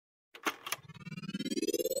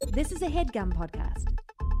This is a HeadGum podcast.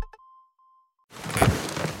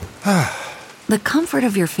 The comfort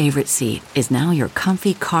of your favorite seat is now your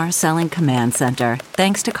comfy car selling command center,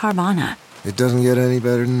 thanks to Carvana. It doesn't get any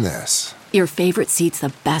better than this. Your favorite seat's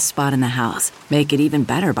the best spot in the house. Make it even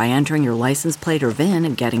better by entering your license plate or VIN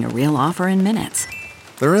and getting a real offer in minutes.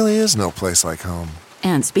 There really is no place like home.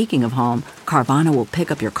 And speaking of home, Carvana will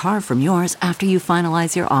pick up your car from yours after you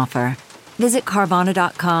finalize your offer. Visit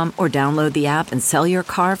Carvana.com or download the app and sell your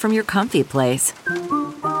car from your comfy place.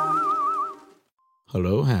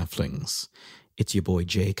 Hello, halflings. It's your boy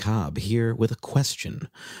Jay Cobb here with a question.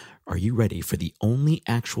 Are you ready for the only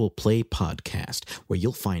actual play podcast where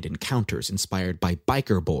you'll find encounters inspired by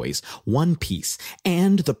Biker Boys, One Piece,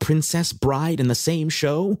 and The Princess Bride in the same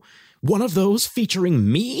show? One of those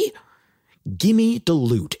featuring me? Gimme the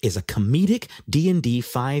Loot is a comedic D&D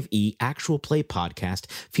 5e actual play podcast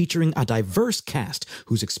featuring a diverse cast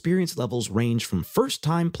whose experience levels range from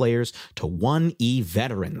first-time players to 1E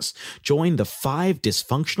veterans. Join the 5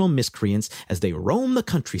 dysfunctional miscreants as they roam the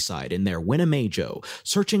countryside in their Winnemejo,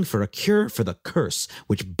 searching for a cure for the curse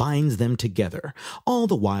which binds them together, all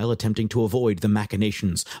the while attempting to avoid the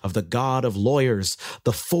machinations of the god of lawyers,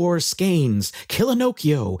 the Four Skeins,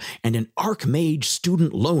 Killinocchio, and an Archmage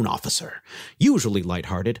student loan officer. Usually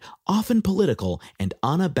lighthearted, often political, and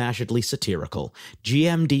unabashedly satirical,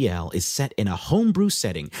 GMDL is set in a homebrew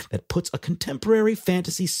setting that puts a contemporary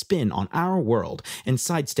fantasy spin on our world and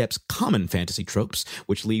sidesteps common fantasy tropes,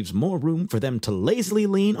 which leaves more room for them to lazily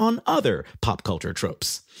lean on other pop culture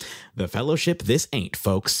tropes. The Fellowship this ain't,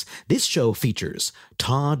 folks. This show features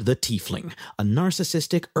Todd the Tiefling, a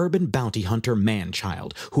narcissistic urban bounty hunter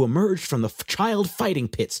man-child who emerged from the child fighting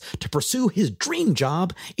pits to pursue his dream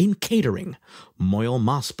job in catering. Moyle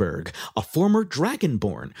Mossberg, a former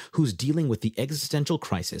dragonborn who's dealing with the existential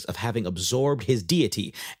crisis of having absorbed his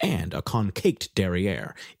deity, and a concaked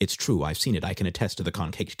derriere. It's true, I've seen it. I can attest to the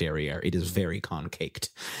concaked derriere. It is very concaked.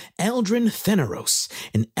 Eldrin Theneros,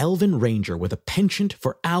 an elven ranger with a penchant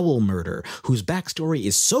for owl murder, whose backstory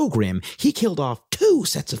is so grim he killed off 2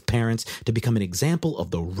 sets of parents to become an example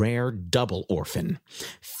of the rare double orphan.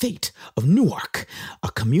 Fate of Newark, a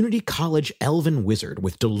community college elven wizard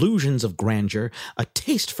with delusions of grandeur, a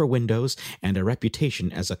taste for windows, and a reputation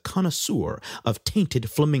as a connoisseur of tainted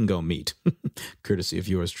flamingo meat. Courtesy of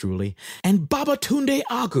yours truly. And Babatunde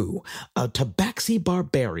Agu, a tabaxi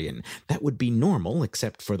barbarian. That would be normal,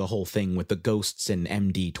 except for the whole thing with the ghosts in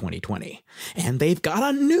MD 2020. And they've got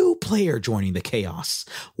a new player joining the chaos.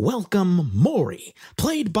 Welcome Maury,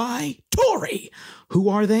 played by Tori. Who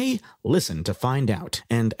are they? Listen to find out.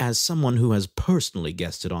 And as someone who has personally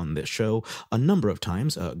guested on this show a number of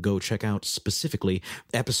times, go check out specifically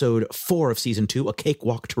episode 4 of season 2, A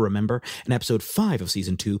Cakewalk to Remember, and episode 5 of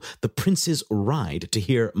season 2, The Prince's Ride, to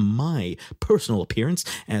hear my personal appearance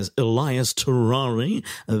as Elias Terrari,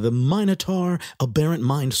 the Minotaur aberrant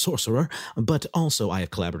mind sorcerer. But also I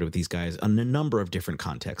have collaborated with these guys on a number of different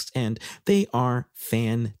contexts, and they are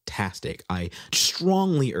fantastic. I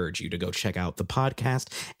strongly urge you to go check out the podcast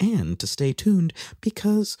and to stay tuned,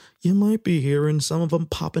 because you might be hearing some of them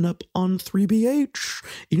popping up on 3BH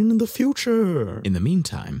in the future. In the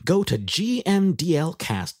meantime, go to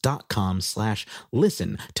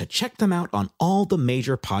gmdlcast.com/listen to check them out on all the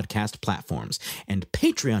major podcast platforms, and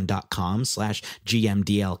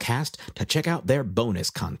patreon.com/gmdlcast to check out their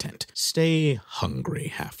bonus content. Stay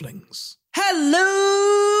hungry, halflings. Hello,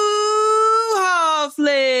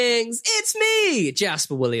 halflings! It's me,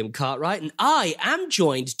 Jasper William Cartwright, and I am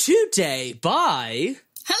joined today by...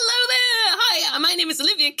 Hello there! Hi, my name is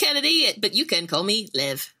Olivia Kennedy, but you can call me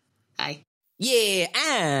Liv. Hi. Yeah,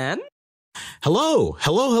 and... Hello.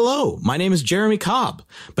 My name is Jeremy Cobb,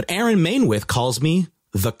 but Aaron Mainwith calls me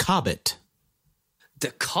the Cobbit.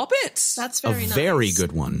 The Cobbit? That's very nice. A very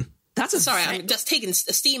good one. That's a Sorry, I'm just taking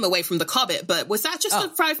steam away from the Cobbit, but was that just a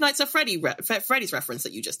Five Nights at Freddy's reference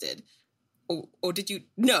that you just did? Or did you...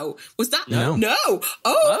 No. Was that... No.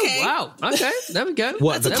 Oh, okay. Oh, wow. Okay, there we go.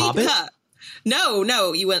 What, the Cobbit?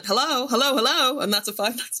 No, you went, hello, and that's a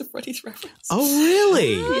Five Nights at Freddy's reference. Oh,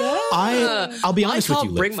 really? Yeah. I'll be honest with you, I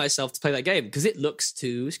can't bring myself to play that game because it looks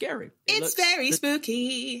too scary. It's very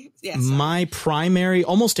spooky. Yes. My primary,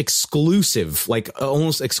 almost exclusively,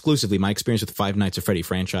 my experience with the Five Nights at Freddy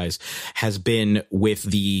franchise has been with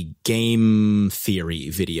the game theory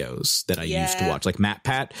videos that I used to watch. Like Matt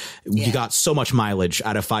Pat, you got so much mileage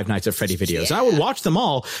out of Five Nights at Freddy videos. And I would watch them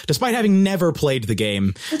all, despite having never played the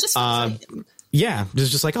game. Yeah, it was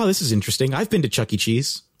just like, oh, this is interesting. I've been to Chuck E.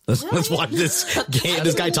 Cheese. Let's watch this game.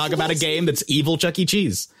 This guy talk about a game that's evil Chuck E.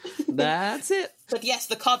 Cheese. That's it. But yes,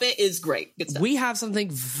 the Cobbit is great. Good stuff. We have something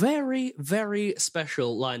very, very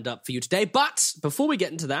special lined up for you today. But before we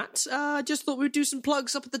get into that, I just thought we'd do some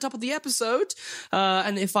plugs up at the top of the episode.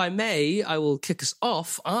 And if I may, I will kick us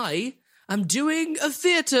off. I'm doing a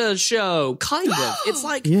theatre show, kind of. It's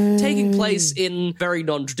like taking place in very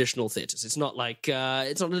non-traditional theatres. It's not like,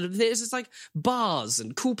 it's not theatres, it's like bars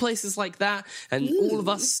and cool places like that. And all of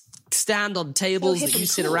us stand on tables that you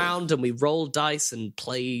sit around and we roll dice and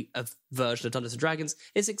play a version of Dungeons & Dragons.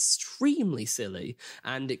 It's extremely silly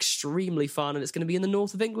and extremely fun, and it's going to be in the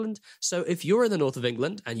north of England. So if you're in the north of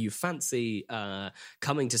England and you fancy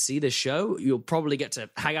coming to see this show, you'll probably get to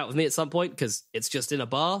hang out with me at some point because it's just in a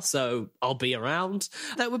bar, so I'll be around.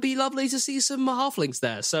 That would be lovely to see some halflings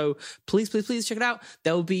there. So please, please, please check it out.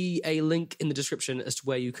 There will be a link in the description as to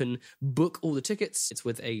where you can book all the tickets. It's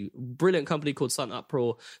with a brilliant company called Silent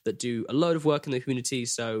Uproar that do a load of work in the community.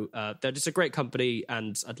 So they're just a great company,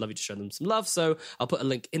 and I'd love you to show them some love. So I'll put a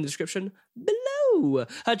link in the description below.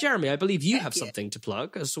 Jeremy, I believe you have something to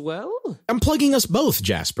plug as well. I'm plugging us both,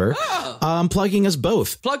 Jasper. I'm plugging us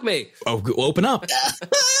both. Plug me. Oh, open up.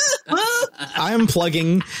 I'm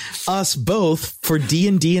plugging us both for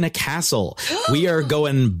D&D in a castle. We are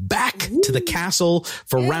going back to the castle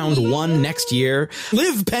for round 1 next year.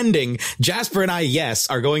 Live pending. Jasper and I, yes,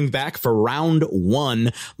 are going back for round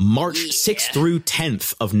 1, March 6th through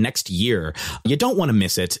 10th of next year. You don't want to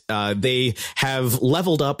miss it. They have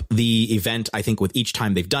leveled up the event, I think, with each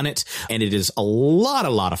time they've done it, and it is a lot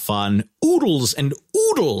of fun. Oodles and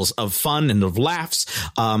oodles of fun and of laughs.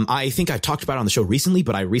 I think I've talked about it on the show recently,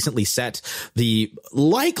 but I recently set the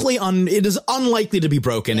it is unlikely to be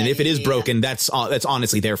broken, and if it is broken, that's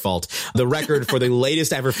honestly their fault. The record for the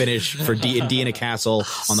latest ever finish for D&D in a castle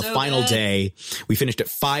on the final day. We finished at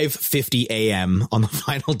 5:50 a.m. on the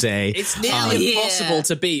final day. It's nearly impossible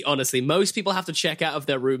to beat, honestly. Most people have to check out of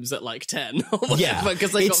their rooms at like 10 or whatever,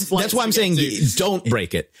 because that's why I'm saying don't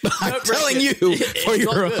break it. I'm telling you for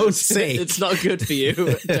your own sake. It's not good for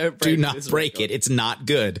you. Do not break it. It's not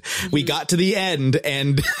good. We got to the end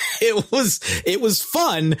and it was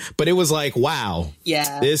fun, but it was like, wow.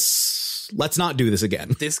 Yeah. Let's not do this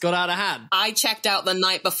again. This got out of hand. I checked out the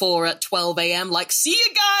night before at 12 a.m. like, see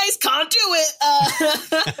you guys, can't do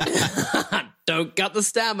it. Don't got the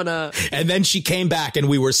stamina. And then she came back and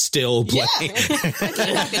we were still playing.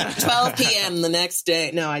 12 p.m. the next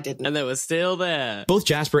day. No, I didn't. And they were still there. Both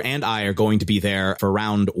Jasper and I are going to be there for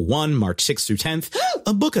round 1, March 6th through 10th.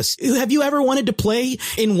 Book us. Have you ever wanted to play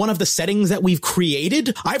in one of the settings that we've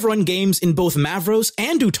created? I've run games in both Mavros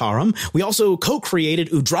and Utarum. We also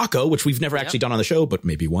co-created Udraco, which we've never actually done on the show, but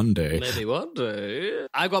maybe one day. Maybe one day.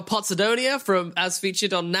 I've got Potsadonia from as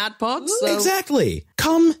featured on NADPod. So. Exactly.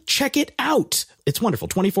 Come check it out. It's wonderful.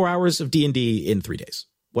 24 hours of D&D in 3 days.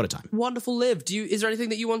 What a time. Wonderful live. Is there anything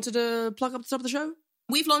that you wanted to plug up at the top of the show?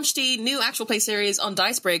 We've launched a new actual play series on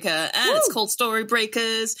Dicebreaker, and it's called Story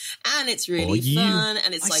Breakers, and it's really fun,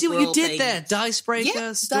 and it's I see what you did there.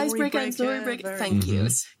 Dicebreaker, Dicebreaker and Story Breaker. Thank you.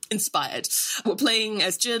 It's inspired. We're playing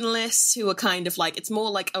as journalists who are kind of like, it's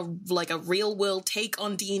more like a real world take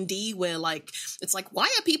on D&D, where like, it's like,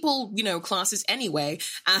 why are people, classes anyway?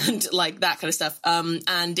 And like that kind of stuff.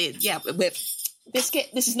 We're Biscuit,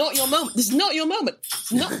 this is not your moment. This is not your moment.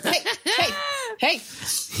 Hey.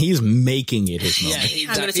 He's making it his moment. Yeah,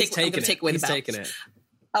 I'm going to take away the bell. He's taking it.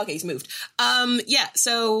 Okay, he's moved.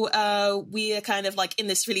 So we are kind of like in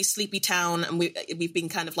this really sleepy town, and we've been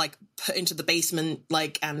kind of like put into the basement,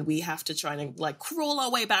 like, and we have to try and like crawl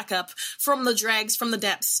our way back up from the dregs, from the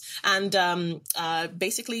depths, and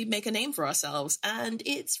basically make a name for ourselves. And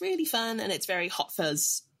it's really fun, and it's very Hot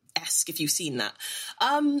Fuzz-esque, if you've seen that.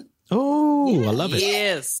 I love it.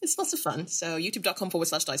 Yes. It's lots of fun. So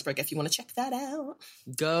youtube.com/Dicebreaker if you want to check that out.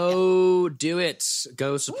 Go do it.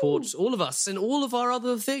 Go support all of us and all of our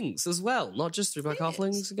other things as well. Not just through Black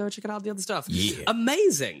Halflings. Go check out the other stuff. Yeah.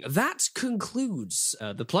 Amazing. That concludes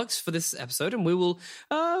the plugs for this episode, and we will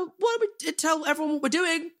why don't we tell everyone what we're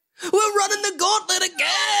doing? We're running the Gauntlet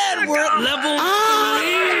again! We're at level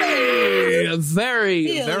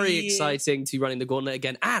 3! Very exciting to be running the Gauntlet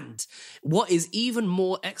again. And what is even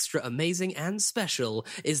more extra amazing and special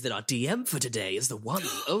is that our DM for today is the one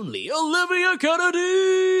and only Olivia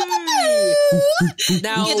Kennedy!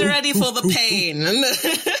 Now, get ready for the pain.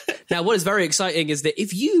 Now, what is very exciting is that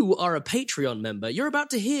if you are a Patreon member, you're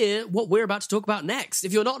about to hear what we're about to talk about next.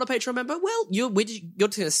 If you're not a Patreon member, well, you're just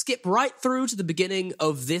going to skip right through to the beginning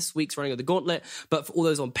of this week's running of the Gauntlet. But for all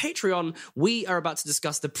those on Patreon, we are about to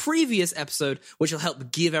discuss the previous episode, which will help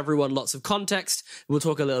give everyone lots of context. We'll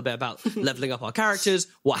talk a little bit about leveling up our characters,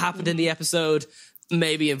 what happened in the episode,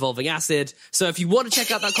 maybe involving acid. So if you want to check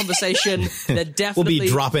out that conversation, then definitely We'll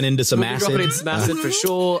be dropping into some acid. Dropping into some acid for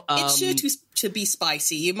sure. It's sure to be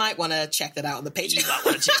spicy. You might want to check that out on the page. You might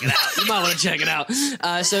want to check it out.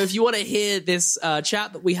 So if you want to hear this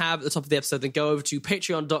chat that we have at the top of the episode, then go over to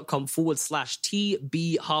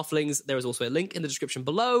patreon.com/TB Halflings. There is also a link in the description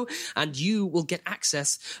below, and you will get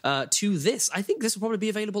access to this. I think this will probably be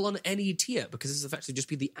available on any tier, because this is effectively just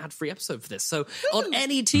be the ad-free episode for this. So on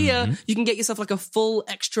any tier, you can get yourself like a full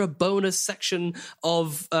extra bonus section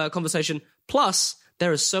of conversation. Plus,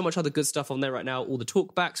 there is so much other good stuff on there right now. All the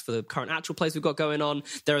talkbacks for the current actual plays we've got going on.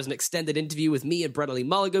 There is an extended interview with me and Brennan Lee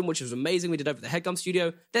Mulligan, which was amazing. We did over at the Headgum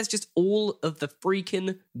Studio. There's just all of the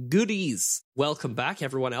freaking goodies. Welcome back,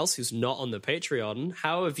 everyone else who's not on the Patreon.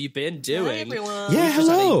 How have you been doing? Hi, everyone. Yeah,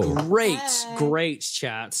 hello. Great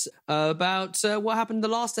chat about what happened in the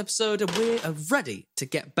last episode, and we're ready to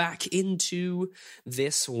get back into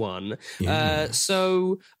this one. Yeah.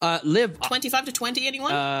 Liv, 25 to 20,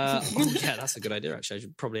 anyone? yeah, that's a good idea, actually. I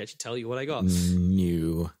should probably tell you what I got.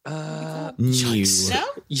 New. Yikes. No?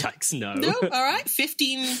 Yikes, no. No? All right.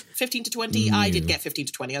 15 to 20. I did get 15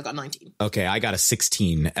 to 20. I got 19. Okay, I got a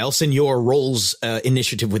 16. El Senor rolls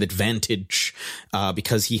initiative with advantage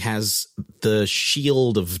because he has the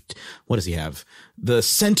shield of... What does he have? The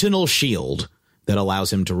Sentinel Shield that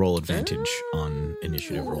allows him to roll advantage on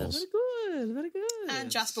initiative rolls. Very good. And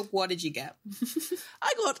Jasper, what did you get?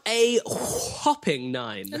 I got a whopping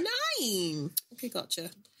 9. A 9. Okay, gotcha.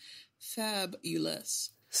 Fabulous.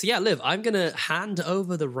 So yeah, Liv, I'm going to hand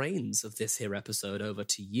over the reins of this here episode over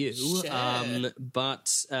to you. Sure.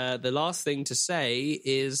 But the last thing to say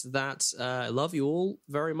is that I love you all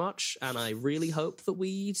very much, and I really hope that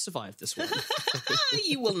we survive this one.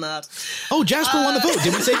 You will not. Oh, Jasper won the vote.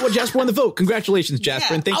 Did we say what Jasper won the vote? Congratulations,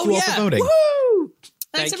 Jasper, Yeah. and thank you all for voting. Woo!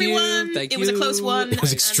 Thanks, Thank you. everyone. Thank It was a you. close one. It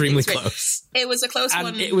was extremely And it was great. close. It was a close And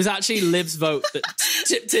one. it was actually Liv's vote that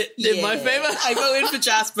tipped it in my favor. I voted for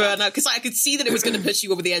Jasper because I could see that it was going to push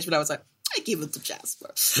you over the edge, but I was like, I give it to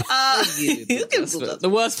Jasper. The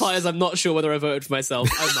worst part is I'm not sure whether I voted for myself.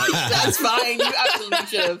 I might. That's fine. You absolutely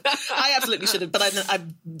should have. I absolutely should have. But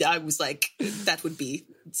I was like, that would be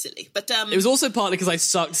silly. But It was also partly because I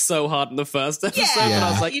sucked so hard in the first episode, and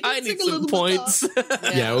I was like, you did I need suck a some little bit points.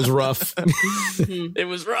 Yeah, it was rough. It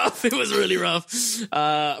was rough. It was really rough.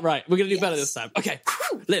 Right, we're going to do better this time. Okay,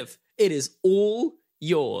 Liv, it is all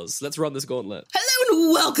yours. Let's run this gauntlet. Hello and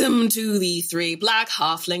welcome to the Three Black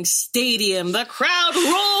Halfling Stadium. The crowd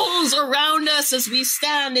rolls around us as we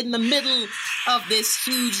stand in the middle of this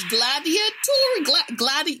huge gladiatory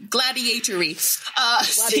Gladiatory.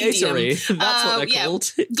 stadium. That's what they're called.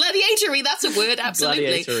 Gladiatory, that's a word,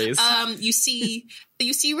 absolutely. Gladiatories.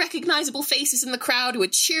 You see recognizable faces in the crowd who are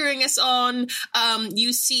cheering us on.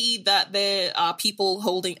 You see that there are people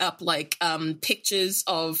holding up like pictures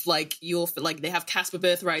of like they have Casper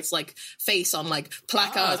Birthrights like face on like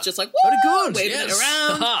placards, just like woo, very good. waving it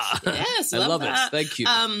around. Yes, I love that. it. Thank you.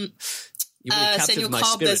 You really captured Senor my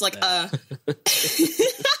Cobb, spirit there's like there.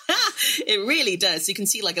 it really does. You can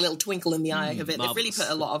see like a little twinkle in the eye of it. They've really marvelous. put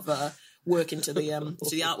a lot of work into the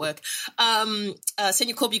artwork.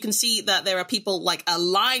 Senor Cobb, you can see that there are people, like a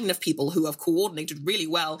line of people who have coordinated really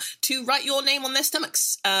well to write your name on their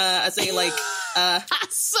stomachs as they like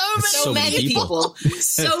so many people.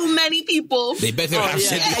 So many people. They better have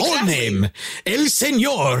said yeah, your exactly. name. El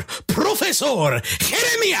Senor Profesor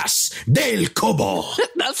Jeremias del Cobo.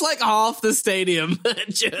 That's like half the stadium.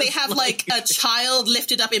 Just They have like a child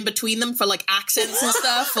lifted up in between them for like accents and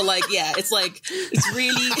stuff. For like, yeah, it's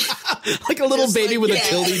really Like a little Just baby like, with yeah. a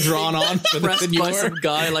tilde drawn on for the pressed by some senor.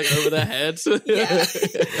 guy like over their head. yeah.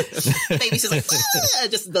 Baby's just like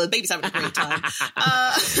just the baby's having a great time.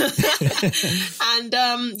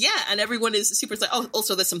 And everyone is super excited. Oh,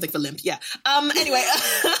 also there's something for Limp. Yeah. Anyway.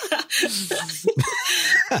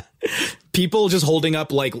 People just holding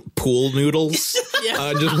up like pool noodles,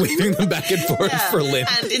 just waving them back and forth for Limp.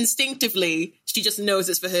 And instinctively, she just knows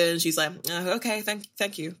it's for her, and she's like, "Okay,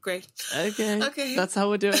 thank you, great, Okay. That's how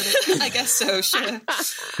we're doing it. I guess so, sure."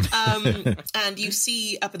 And you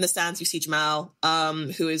see up in the stands, you see Jamal,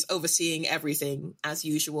 who is overseeing everything as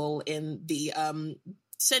usual in the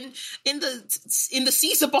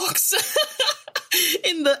Caesar box.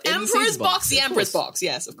 In the Emperor's Caesar box, the of Emperor's course. box,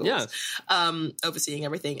 yes, of course. Yeah. Overseeing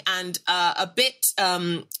everything. And a bit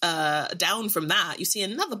down from that, you see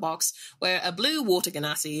another box where a blue water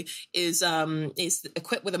ganassi is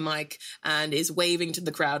equipped with a mic and is waving to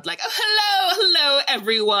the crowd like, "Oh, hello,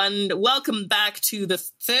 everyone. Welcome back to the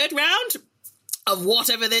third round of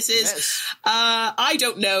whatever this is. Yes. I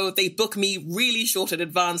don't know. They book me really short in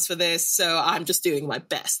advance for this, so I'm just doing my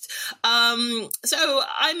best. So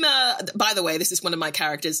I'm, by the way, this is one of my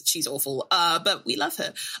characters. She's awful, but we love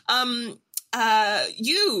her.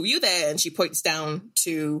 You there, and she points down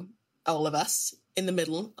to all of us in the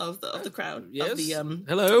middle of the crowd. Yes. Of the,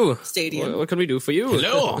 Hello. stadium. What can we do for you?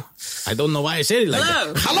 Hello. I don't know why I said it like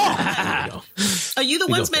Hello. that. Hello. Are you the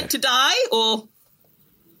ones meant to die, or?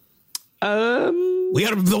 We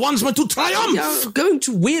are the ones meant to triumph. I'm going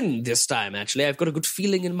to win this time, actually. I've got a good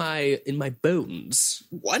feeling in my bones.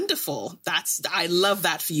 Wonderful. I love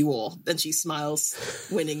that for you all. Then she smiles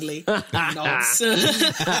winningly and nods. So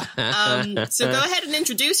go ahead and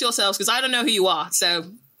introduce yourselves, because I don't know who you are.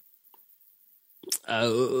 So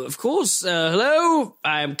Of course. Hello,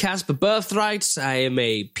 I'm Casper Birthright. I am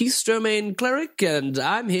a peace domain cleric, and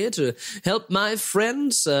I'm here to help my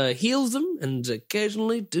friends heal them and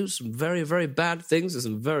occasionally do some very, very bad things to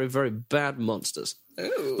some very, very bad monsters.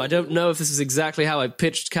 Ooh. I don't know if this is exactly how I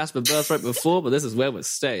pitched Casper Birthright before, but this is where we're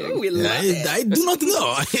staying. Ooh, we love it. I do not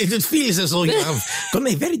know. It feels as though you have gone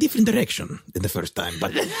a very different direction than the first time,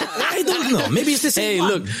 but I don't know. Maybe it's the same Hey, one.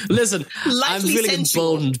 look, listen, I'm Lightly feeling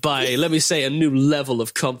sensual. emboldened by, let me say, a new level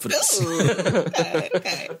of confidence. Ooh,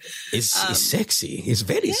 okay. It's sexy. It's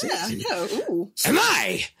very Yeah, sexy. no, ooh. And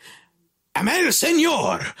I am El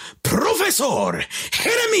Señor Profesor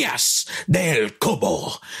Jeremias del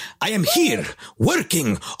Cobo. I am here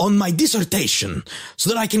working on my dissertation so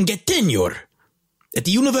that I can get tenure at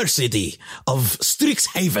the University of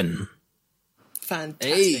Strixhaven.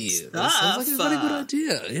 Fantastic Hey, that stuff. sounds like a very good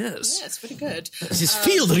idea, yes. Yeah, it's pretty good. This is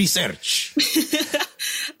field research.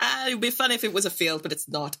 It would be fun if it was a field, but it's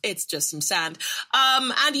not. It's just some sand.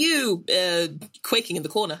 And you, quaking in the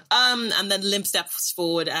corner. And then Limp steps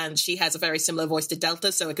forward, and she has a very similar voice to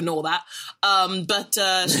Delta, so ignore that. But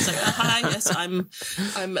she's like, hi, yes, I'm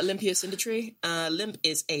Olympia Cindertree. Limp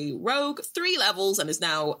is a rogue, 3 levels, and is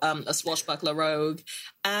now a swashbuckler rogue.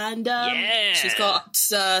 And she's got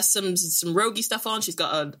some roguey stuff on. She's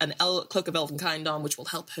got an cloak of elvenkind on, which will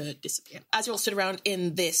help her disappear. As you all sit around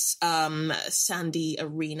in this sandy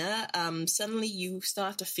arena, suddenly you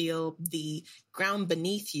start to feel the ground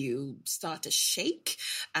beneath you start to shake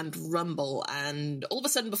and rumble, and all of a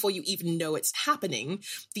sudden, before you even know it's happening,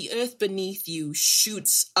 the earth beneath you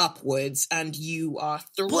shoots upwards, and you are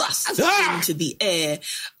thrust into the air.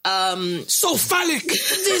 So phallic.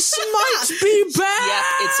 This might be bad! Yep,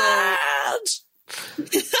 it's all...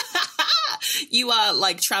 You are,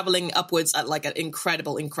 like, traveling upwards at, like, an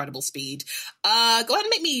incredible speed. Go ahead and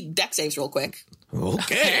make me dex saves real quick.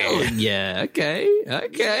 Okay. Yeah, okay,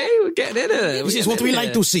 we're getting into it. This is what we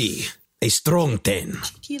like to see. A strong 10.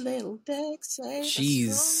 Cheeky little dex save. Jeez.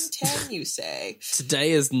 A strong 10, you say.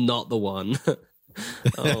 Today is not the one.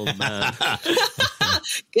 Oh, man.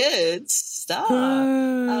 Good stuff.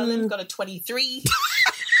 Lynn's got a 23.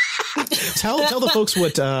 Tell the folks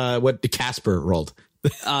what Casper rolled.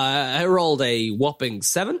 I rolled a whopping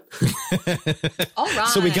 7. All right.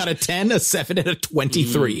 So we got a 10, a 7, and a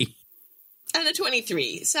 23. And a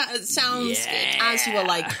 23. Sounds good. As you are,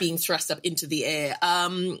 like, being thrust up into the air.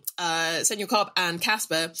 Senor Cobb and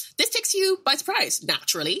Casper, this takes you by surprise,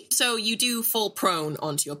 naturally. So you do fall prone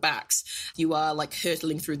onto your backs. You are, like,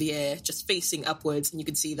 hurtling through the air, just facing upwards, and you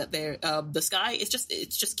can see that there, the sky, it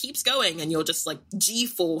just keeps going, and you're just, like,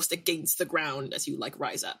 G-forced against the ground as you, like,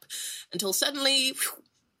 rise up. Until suddenly,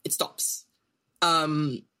 it stops.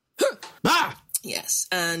 Yes,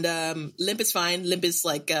 and Limp is fine. Limp is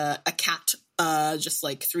like a cat, just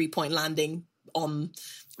like 3-point landing on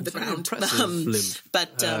the ground. Impressive, Limp.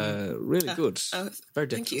 But really good. Very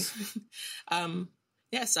thank you. different.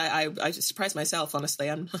 Yes, I just surprised myself, honestly.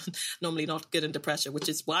 I'm normally not good under pressure, which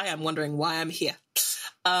is why I'm wondering why I'm here.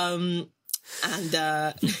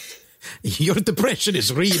 Your depression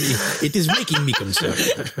is really, it is making me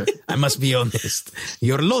concerned. I must be honest.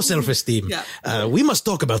 Your low self-esteem. Yeah. We must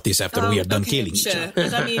talk about this after we are done killing each sure. other.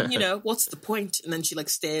 But I mean, what's the point? And then she like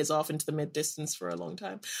stares off into the mid-distance for a long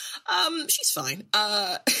time. She's fine.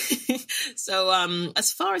 So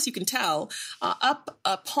as far as you can tell, up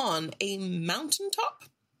upon a mountaintop.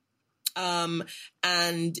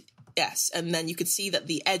 And yes, and then you could see that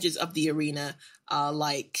the edges of the arena are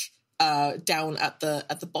like down at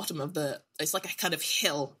the bottom of it's like a kind of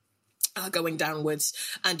hill going downwards,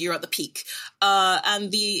 and you're at the peak. And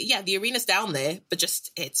the arena's down there, but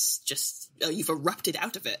it's just you've erupted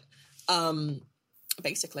out of it,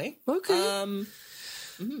 basically. Okay.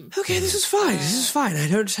 Okay, this is fine. I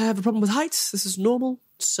don't have a problem with heights. This is normal.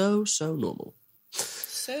 So normal.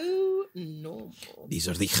 So normal. These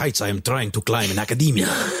are the heights I am trying to climb in academia.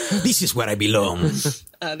 This is where I belong.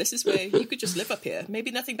 This is where you could just live up here.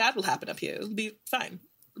 Maybe nothing bad will happen up here. It'll be fine.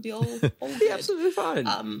 It'll be all good. Absolutely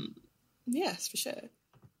fine. Yes, for sure.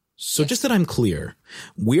 So just that I'm clear,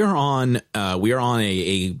 we're on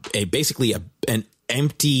a basically an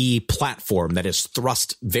empty platform that is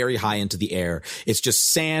thrust very high into the air. It's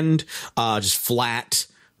just sand, just flat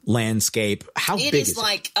landscape. How big is it?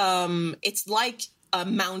 It's like a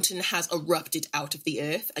mountain has erupted out of the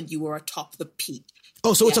earth and you are atop the peak.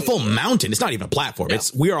 Oh, so it's a full mountain. It's not even a platform. No.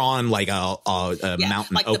 We're on like a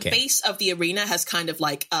mountain. Like okay. the base of the arena has kind of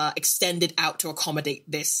like extended out to accommodate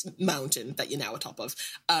this mountain that you're now atop of.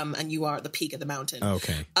 And you are at the peak of the mountain.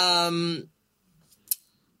 Okay.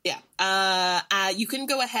 You can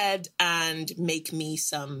go ahead and make me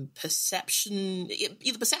some perception,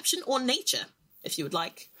 either perception or nature, if you would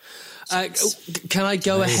like. Can I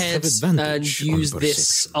go ahead and use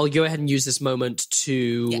this? I'll go ahead and use this moment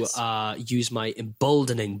to use my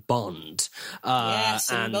emboldening bond.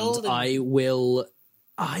 Yes, and I will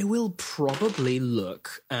probably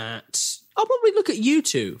look at. I'll probably look at you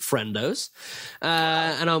two, friendos,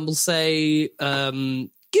 and I will say.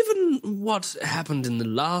 Given what happened in the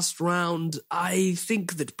last round, I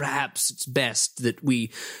think that perhaps it's best that we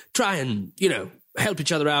try and, help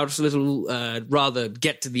each other out a little, rather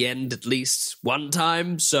get to the end at least one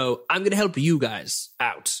time. So I'm going to help you guys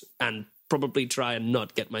out and probably try and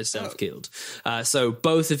not get myself killed. So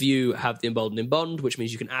both of you have the emboldening bond, which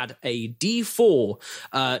means you can add a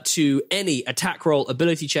D4 to any attack roll,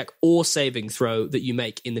 ability check, or saving throw that you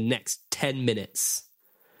make in the next 10 minutes.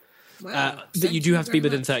 Wow. But you do have to be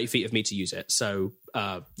within 30 feet of me to use it. So,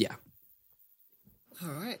 yeah. All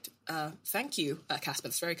right. Thank you, Casper.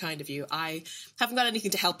 That's very kind of you. I haven't got anything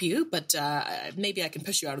to help you, but maybe I can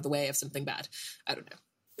push you out of the way of something bad. I don't know.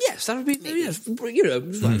 Yes, that would be,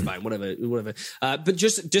 fine, whatever. But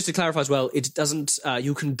just to clarify as well, it doesn't,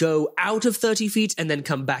 you can go out of 30 feet and then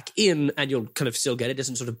come back in and you'll kind of still get it. It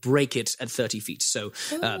doesn't sort of break it at 30 feet. So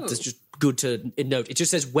that's just good to note. It just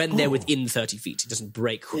says when they're within 30 feet. It doesn't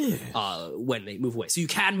break when they move away. So you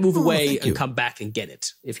can move away and come back and get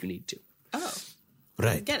it if you need to. Oh.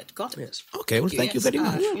 Right. Get it. Got it. Yes. Okay, thank you very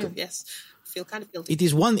much. Yes. Feel kind of guilty. It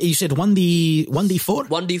is you said 1D4?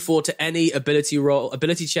 1D4 to any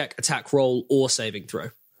ability check, attack roll, or saving throw.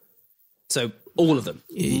 So all of them.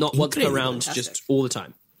 Not once per round, just all the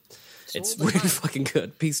time. It's really fucking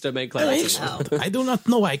good. Peace domain clerics. I do not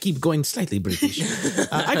know why I keep going slightly British.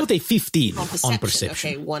 I got a 15 on perception.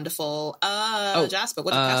 Okay, wonderful. Jasper,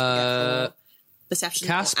 what did Casper get for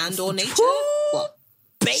perception and or nature? What?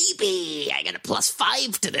 Baby, I got a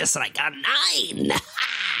 +5 to this and I got a 9.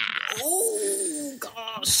 Oh,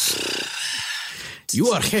 gosh. You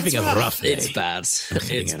are having a rough day. It's bad.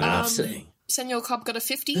 It's bad. Senor Cobb got a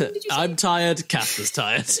 15, did you say? I'm tired. Casper's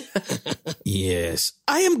tired. Yes.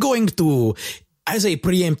 I am going to, as a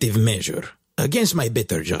preemptive measure, against my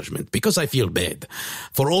better judgment, because I feel bad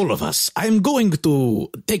for all of us, I'm going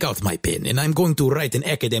to take out my pen and I'm going to write an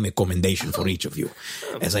academic commendation for each of you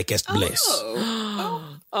as I cast Bless.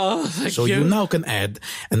 Thank So you now can add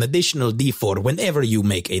an additional D4 whenever you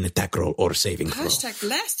make an attack roll or saving throw. Hashtag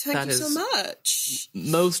blessed. Thank you so much.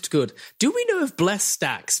 Most good. Do we know if Bless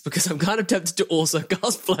stacks? Because I'm kind of tempted to also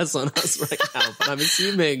cast Bless on us right now, but I'm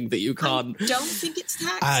assuming that you can't. I don't think it's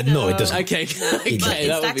taxed. No, it doesn't. Okay, But okay, it's that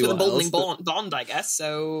would stacked be with a wild. bowling bond, I guess.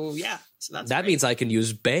 So, yeah. So That means I can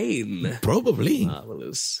use Bane. Probably.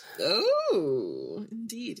 Marvelous. Oh,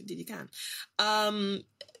 indeed you can.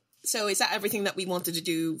 So is that everything that we wanted to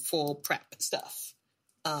do for prep stuff?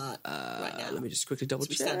 Right now. Let me just quickly double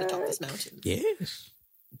We check. stand atop this mountain. Yes.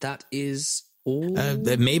 That is all.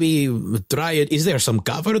 Maybe try it. Is there some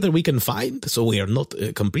cover that we can find so we are not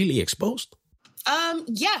completely exposed?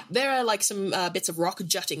 Yeah, there are like some bits of rock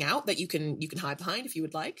jutting out that you can hide behind if you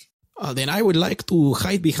would like. Then I would like to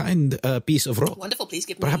hide behind a piece of rock. Wonderful, please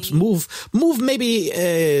give me... Perhaps move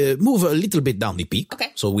a little bit down the peak.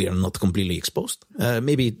 Okay. So we are not completely exposed.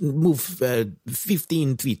 Maybe move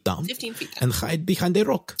 15 feet down. 15 feet down. And hide behind a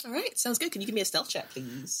rock. All right, sounds good. Can you give me a stealth check,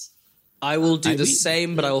 please? I will do the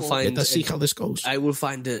same, but I will find. Let us see how this goes. I will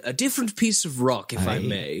find a different piece of rock, if I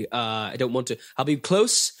may. I don't want to. I'll be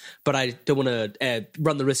close, but I don't want to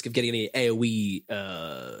run the risk of getting any AOE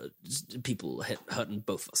people hurting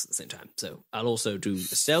both of us at the same time. So I'll also do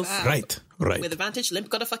stealth. Right. With advantage, Limp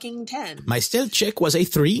got a fucking 10. My stealth check was a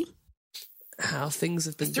 3. How things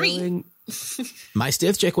have been 3. going. My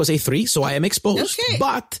stealth check was a 3, so I am exposed. Okay.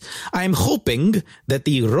 But I'm hoping that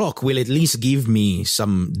the rock will at least give me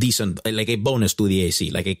some decent, like a bonus to the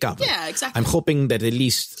AC, like a cover. Yeah, exactly. I'm hoping that at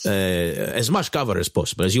least as much cover as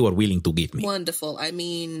possible, as you are willing to give me. Wonderful. I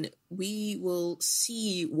mean, we will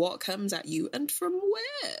see what comes at you and from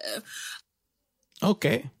where.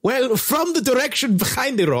 Okay. Well, from the direction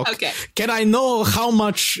behind the rock, Okay. can I know how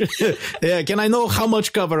much? Can I know how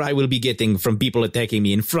much cover I will be getting from people attacking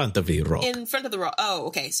me in front of the rock? In front of the rock. Oh,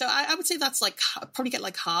 okay. So I would say that's like probably get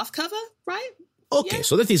like half cover, right? Okay, Yeah.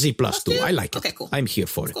 so that is a plus 2. Plus 2? I like it. Okay, cool. I'm here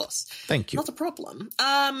for Of it. course. Thank you. Not a problem.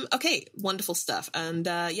 Okay, wonderful stuff. And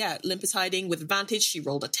Limp is hiding with advantage. She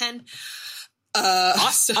rolled a 10.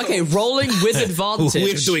 Okay, rolling with advantage.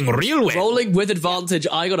 We're doing real well. Rolling with advantage,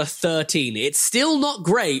 I got a 13. It's still not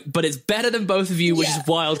great, but it's better than both of you, which is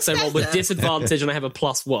wild because I rolled with disadvantage and I have a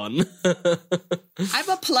 +1. I'm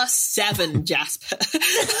a +7, Jasper.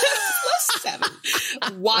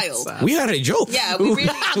 +7. Wild. We are a joke. Yeah, we really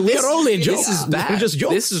are. We are only a joke. This is bad. We're just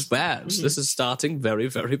jokes. This is bad. This is starting very,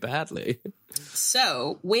 very badly.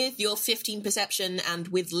 So, with your 15 perception and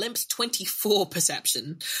with Limp's 24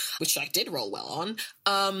 perception, which I did roll well on,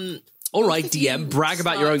 All right, DM, brag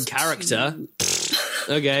about your own character.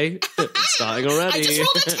 Okay, it's starting already. I just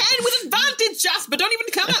rolled a 10 with advantage, Jasper. Don't even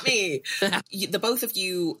come at me. The both of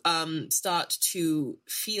you start to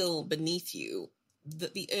feel beneath you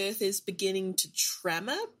that the earth is beginning to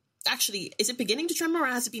tremor. Actually, is it beginning to tremor or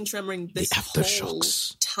has it been tremoring this whole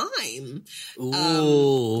aftershocks. time?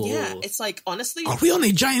 Ooh. Yeah, it's like, honestly... Are we on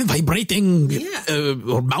a giant vibrating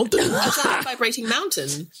or mountain? A giant vibrating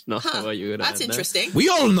mountain. Not what you would That's interesting. We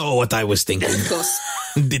all know what I was thinking. Of course.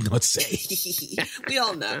 Did not say. We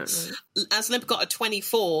all know. As Limp got a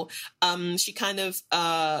 24, she kind of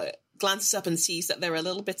glances up and sees that there are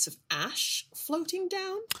little bits of ash floating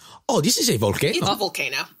down. Oh, this is a volcano. It's a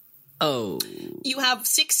volcano. Oh. You have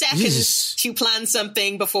 6 seconds Jesus. to plan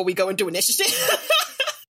something before we go into initiative.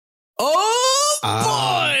 Oh,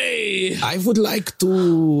 boy! I would like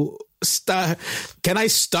to start. Can I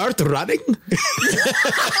start running? Yeah,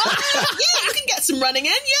 you can get some running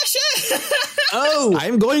in. Yeah, sure. Oh!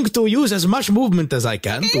 I'm going to use as much movement as I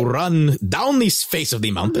can to run down this face of the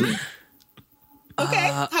mountain.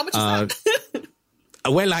 Okay. How much is that?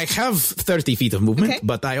 Well, I have 30 feet of movement, Okay.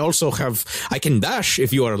 but I also I can dash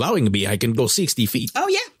if you are allowing me. I can go 60 feet. Oh,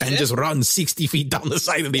 yeah. And sure. just run 60 feet down the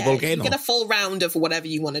side of the volcano. You get a full round of whatever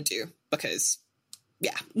you want to do because,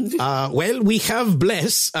 yeah. Well, we have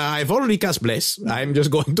Bless. I've already cast Bless. I'm just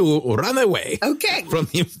going to run away. Okay. From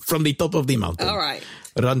the top of the mountain. All right.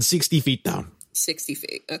 Run 60 feet down. 60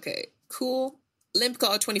 feet. Okay, cool. Limp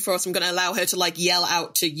got a 24, so I'm going to allow her to, like, yell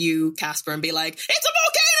out to you, Casper, and be like, it's a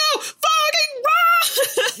volcano! Fucking run!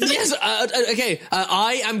 Yes, okay,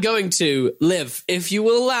 I am going to live, if you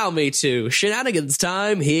will allow me to. Shenanigans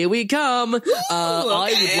time, here we come.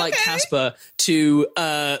 I would like Casper to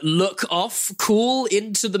look off, cool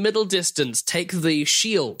into the middle distance, take the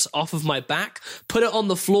shield off of my back, put it on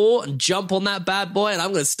the floor, and jump on that bad boy, and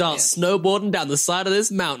I'm going to start snowboarding down the side of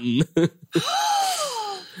this mountain.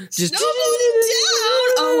 Just Snowboarding down!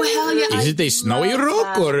 Oh, hell yeah. Is it a snowy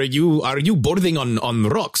rock, or are you boarding on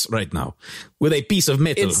rocks right now with a piece of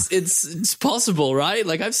metal? It's possible, right?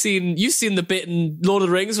 Like you've seen the bit in Lord of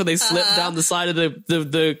the Rings where they slip down the side of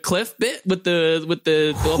the cliff bit with the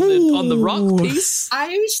on the rock piece.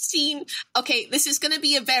 I've seen. Okay, this is going to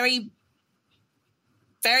be a very,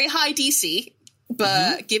 very high DC,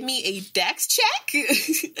 but give me a dex check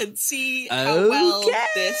and see how well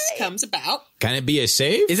this comes about. Can it be a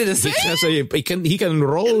save? Is it a save? He can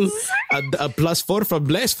roll a +4 from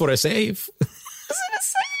Bless for a save.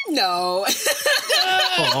 No.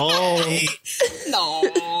 Oh.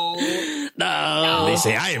 No. They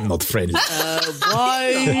say I am not friendly.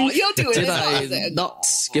 Why You're doing did this I awesome. not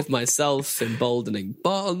give myself emboldening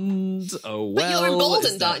bond? Oh well. But you're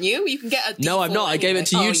emboldened, aren't you? You can get a No, I'm not. I gave it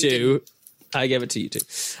to you two. I gave it to you two.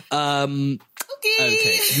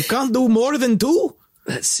 Okay. You can't do more than 2?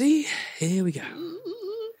 Let's see. Here we go.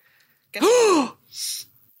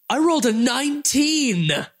 I rolled a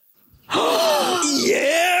 19.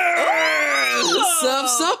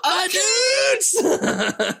 Surf's up, my dudes!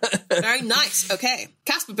 Very nice. Okay.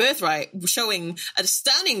 Casper Birthright showing a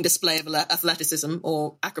stunning display of athleticism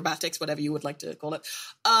or acrobatics, whatever you would like to call it,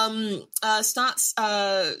 starts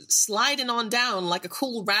sliding on down like a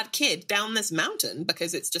cool rad kid down this mountain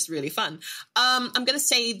because it's just really fun. I'm going to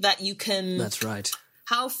say that you can... That's right.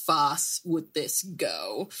 How fast would this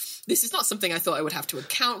go? This is not something I thought I would have to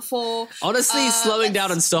account for. Honestly, slowing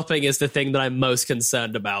down and stopping is the thing that I'm most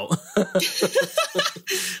concerned about.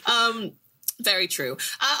 Very true.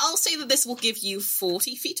 I'll say that this will give you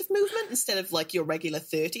 40 feet of movement instead of like your regular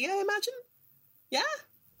 30, I imagine. Yeah?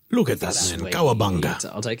 Look at that, man.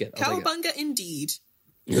 Cowabunga. I'll take it. Cowabunga indeed.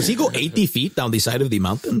 Does he go 80 feet down the side of the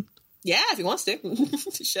mountain? Yeah, if he wants to.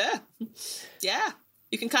 Sure. Yeah.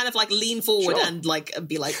 You can kind of like lean forward and like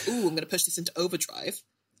be like, ooh, I'm going to push this into overdrive.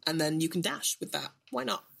 And then you can dash with that. Why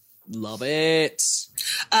not? Love it.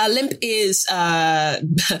 Limp is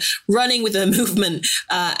running with a movement,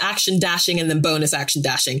 action dashing, and then bonus action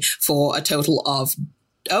dashing for a total of...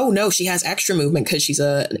 Oh, no, she has extra movement because she's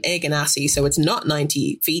an Ganassi, so it's not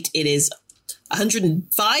 90 feet. It is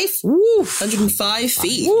 105? Woof. 105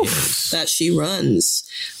 feet that she runs.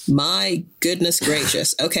 My goodness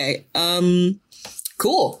gracious. Okay.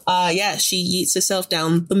 Cool. Yeah, she yeets herself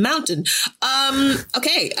down the mountain.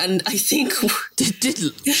 Okay, and I think did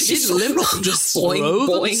Limp just throw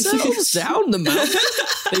themselves down the mountain?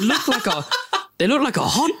 They look like a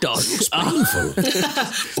hot dog. It's painful.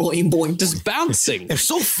 Boing, boing. Just bouncing. They're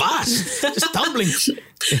so fast. Just tumbling.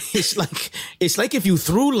 It's like if you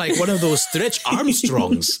threw like one of those Stretch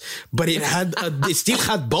Armstrongs, but it still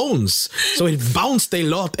had bones. So it bounced a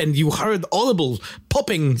lot and you heard audible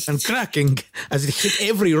popping and cracking as it hit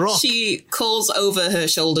every rock. She calls over her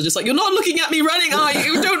shoulder, just like, you're not looking at me running, are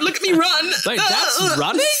you? Don't look at me run. Wait, that's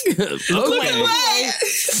running? Look away.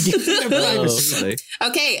 Oh,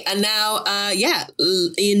 okay, and now,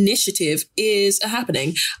 initiative is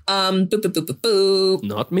happening.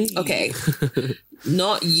 Not me. Okay.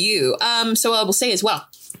 Not you. So I will say as well,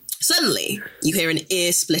 suddenly you hear an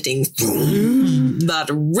ear-splitting boom that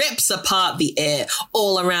rips apart the air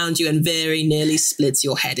all around you and very nearly splits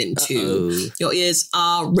your head in two. Your ears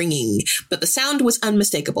are ringing, but the sound was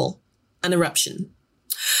unmistakable. An eruption.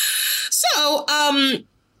 So,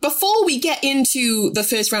 before we get into the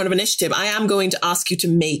first round of initiative, I am going to ask you to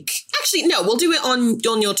make... Actually, no, we'll do it on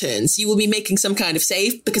your turns. You will be making some kind of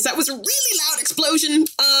save, because that was a really loud explosion.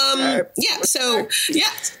 All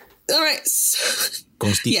right.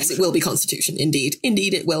 Yes, it will be Constitution. Indeed,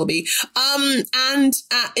 it will be. And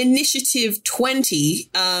at initiative 20,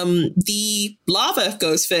 the lava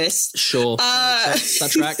goes first. Sure. That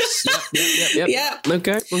tracks. Yep. Yeah.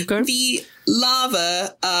 Okay. The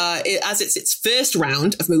lava, as it's its first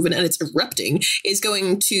round of movement and it's erupting, is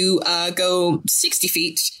going to go 60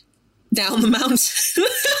 feet down the mountain,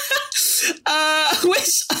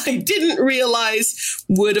 which I didn't realize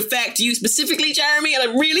would affect you specifically, Jeremy, and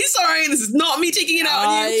I'm really sorry. This is not me taking it out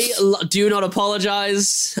on you. Do not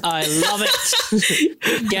apologize. I love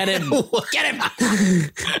it. Get him. Get him.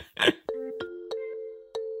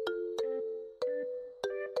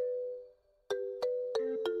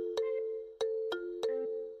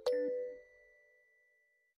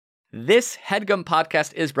 This HeadGum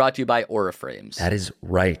podcast is brought to you by Aura Frames. That is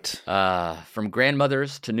right. From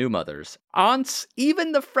grandmothers to new mothers, aunts,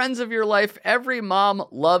 even the friends of your life, every mom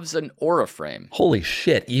loves an Aura frame. Holy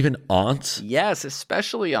shit, even aunts? Yes,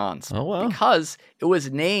 especially aunts. Oh, wow. Because it was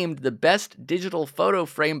named the best digital photo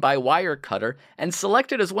frame by Wirecutter and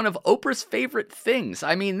selected as one of Oprah's favorite things.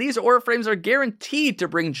 I mean, these Aura frames are guaranteed to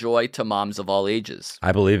bring joy to moms of all ages.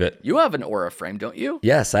 I believe it. You have an Aura frame, don't you?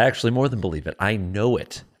 Yes, I actually more than believe it. I know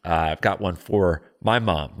it. I've got one for my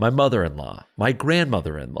mom, my mother-in-law, my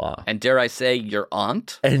grandmother-in-law. And dare I say, your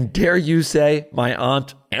aunt? And dare you say, my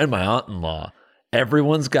aunt and my aunt-in-law.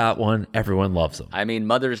 Everyone's got one. Everyone loves them. I mean,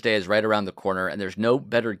 Mother's Day is right around the corner, and there's no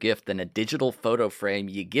better gift than a digital photo frame.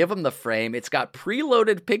 You give them the frame. It's got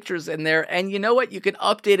preloaded pictures in there, and you know what? You can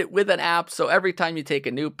update it with an app, so every time you take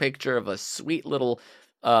a new picture of a sweet little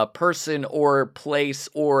person or place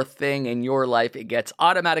or thing in your life, it gets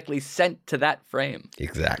automatically sent to that frame.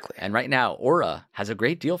 Exactly. And right now, Aura has a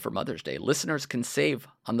great deal for Mother's Day. Listeners can save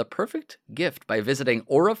on the perfect gift by visiting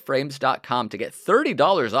auraframes.com to get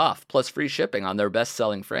 $30 off plus free shipping on their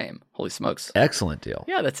best-selling frame. Holy smokes. Excellent deal.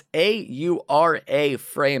 Yeah, that's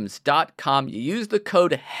auraframes.com. You use the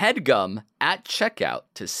code HEADGUM at checkout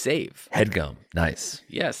to save. HeadGum. Nice.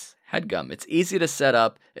 Yes. HeadGum. It's easy to set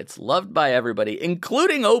up. It's loved by everybody,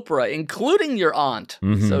 including Oprah, including your aunt.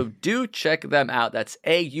 Mm-hmm. So do check them out. That's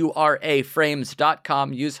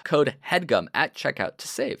auraframes.com. Use code HEADGUM at checkout to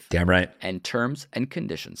save. Damn right. And terms and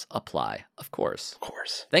conditions apply, of course. Of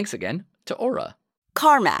course. Thanks again to Aura.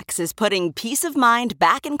 CarMax is putting peace of mind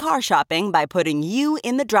back in car shopping by putting you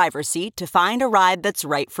in the driver's seat to find a ride that's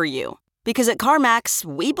right for you. Because at CarMax,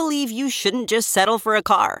 we believe you shouldn't just settle for a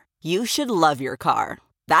car. You should love your car.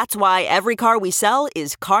 That's why every car we sell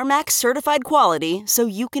is CarMax certified quality, so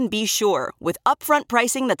you can be sure with upfront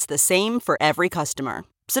pricing that's the same for every customer.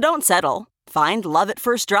 So don't settle. Find love at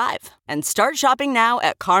first drive and start shopping now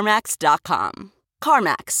at CarMax.com.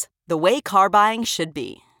 CarMax, the way car buying should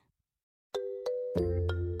be.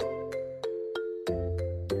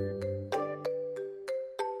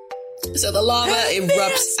 So the lava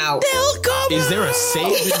erupts out. Is there a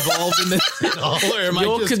save involved in this at all? Or am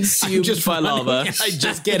You're I'm consumed just by running, lava. I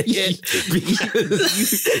just get hit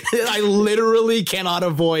because I literally cannot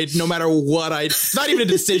avoid no matter what it's not even a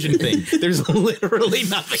decision thing. There's literally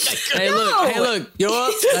nothing I can Hey, look, you know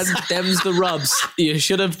what? Them's the rubs. You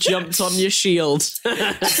should have jumped on your shield. You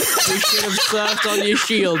should have surfed on your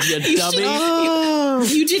shield, you dummy.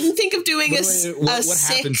 You didn't think of doing a what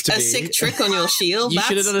happens to me? sick trick on your shield? You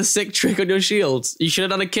should have done a sick trick on your shield. You should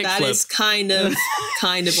have done a kickflip. That is kind of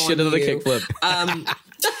on you. Should have done a kickflip.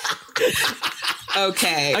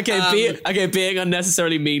 Okay. Being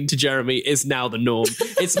unnecessarily mean to Jeremy is now the norm.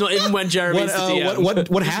 It's not even when Jeremy's the DM.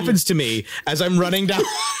 What happens to me as I'm running down?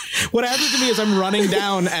 What happens to me is I'm running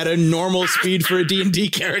down at a normal speed for a D&D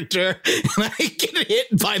character, and I get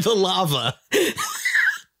hit by the lava.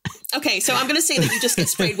 Okay, so I'm going to say that you just get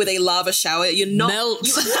sprayed with a lava shower. You're not... Melt.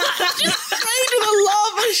 You just sprayed with a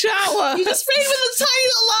lava shower. You just sprayed with a tiny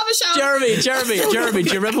little lava shower. Jeremy, do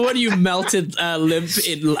you remember when you melted Limp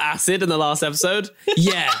in acid in the last episode?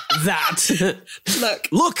 Yeah, that.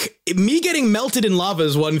 Look, me getting melted in lava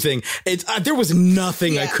is one thing. There was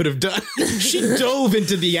nothing I could have done. She dove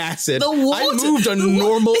into the acid. I moved I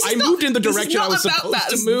moved in the direction I was supposed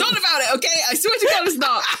to move. It's not about it, okay? I swear to God it's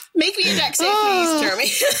not. Make me a deck save, please, Jeremy.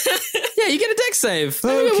 Yeah, you get a deck save.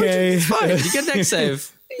 Okay. It's fine. You get a deck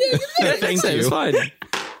save. Thank you. It's fine.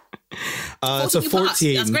 It's a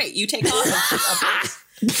 14. That's great. You take half.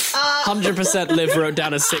 100% Liv wrote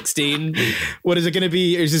down a 16. What is it going to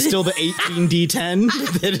be? Is it still the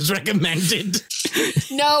 18d10 that is recommended?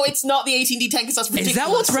 No, it's not the 18d10 because that's ridiculous. Is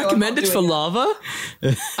that what's recommended for lava?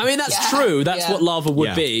 I mean, that's true. That's what lava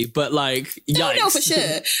would be. But like, yikes. No, for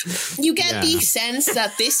sure. You get the sense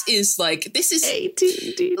that this is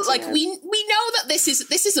 18d10. Like we know that this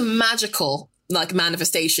is a magical like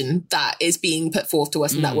manifestation that is being put forth to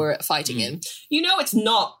us and that we're fighting in. You know, it's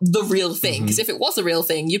not the real thing because if it was the real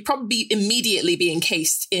thing, you'd probably immediately be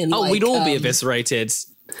encased in. We'd all be eviscerated.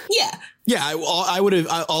 Yeah. Yeah, I would have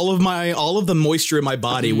all of the moisture in my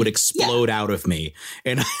body would explode out of me,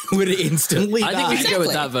 and I would instantly die. I think we should go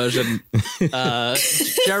with that version.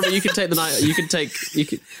 Jeremy, you can take the night. You can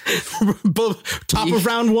top of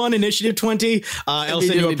round 1, initiative 20.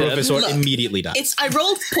 Elsa, you are Professor. Immediately die. I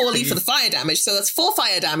rolled poorly for the fire damage, so that's 4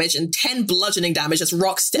 fire damage and 10 bludgeoning damage as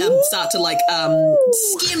rocks start to like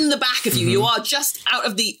skim the back of you. You are just out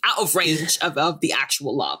of range of the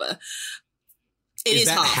actual lava. It is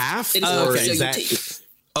half. It is half. Is that?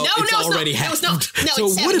 It's already half. No, so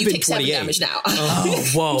it's 7. It would have you been take 7 damage now.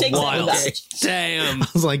 Oh, whoa, wild. Damn. I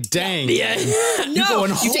was like, dang. Yeah. No,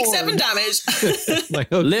 you take 7 damage. Like,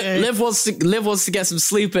 okay. Liv wants to get some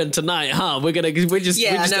sleep in tonight, huh? We just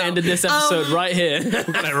ended this episode right here.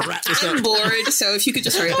 We're gonna wrap this up. I'm bored, so if you could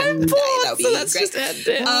just hurry up and die, that would be great. Just end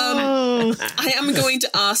it. I am going to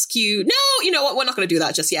ask you. No, you know what? We're not going to do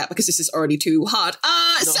that just yet because this is already too hard.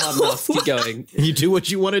 Not hard enough. Keep going. You do what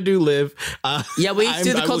you want to do, Liv. Yeah, we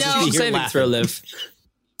do the Constitution saving throw, Liv.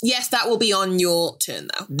 Yes, that will be on your turn,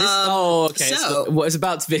 okay. though. So it's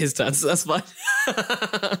about to be his turn, so that's fine.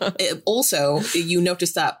 Also, you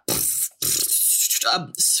notice that a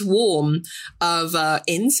swarm of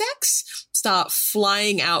insects start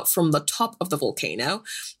flying out from the top of the volcano.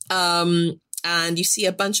 And you see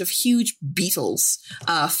a bunch of huge beetles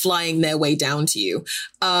flying their way down to you.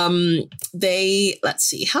 Let's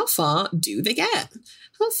see, how far do they get?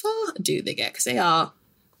 Because they are...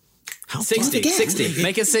 60.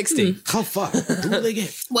 Make it 60. How far do they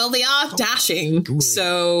get? Well, they are dashing.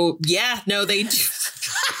 So, yeah, no, they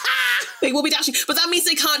will be dashing. But that means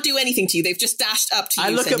they can't do anything to you. They've just dashed up to you. I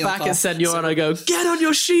look back at Senor and I go, get on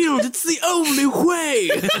your shield. It's the only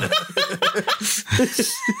way.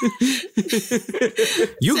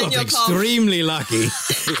 You got extremely lucky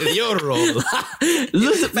with your roll.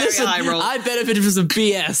 Listen, high roll. I benefited from some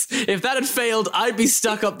BS. If that had failed, I'd be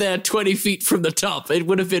stuck up there 20 feet from the top. It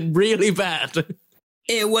would have been really bad.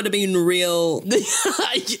 It would have been real.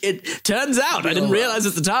 It turns out I didn't realize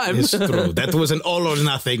at the time. It's true. That was an all or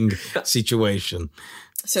nothing situation.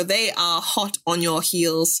 So they are hot on your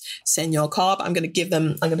heels, Senor Cobb. I'm going to give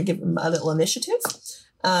them a little initiative.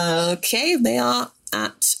 Okay, they are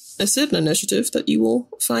at a certain initiative that you will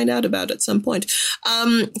find out about at some point.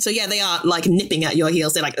 So yeah, they are like nipping at your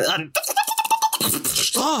heels. They're like,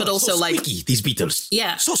 but also so like squeaky, these beetles.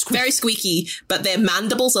 Yeah, so squeaky. very squeaky. But their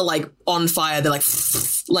mandibles are like on fire. They're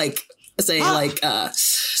like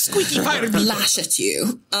squeaky fire lash at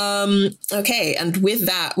you. Okay, and with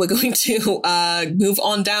that, we're going to move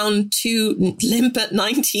on down to Limp at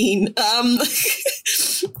 19. I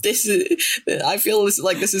feel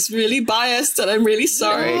this is really biased, and I'm really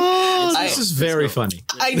sorry. This is very funny.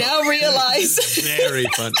 I now realize very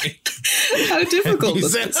funny how difficult he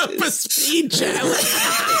this set is. up a speed challenge.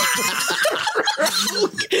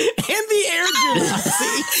 And the air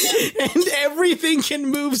genasi, and everything can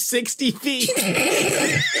move 60 feet.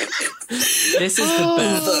 This is the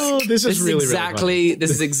best. This is really exactly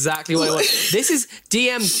this is exactly what I want. This is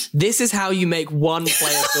DM. This is how you make one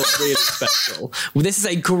player feel really special. This is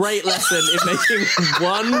a great lesson in making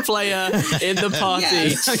one player in the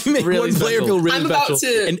party You make really one player special. feel really I'm about special,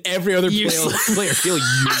 to- and every other player feel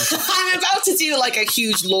useful. I'm about to do like a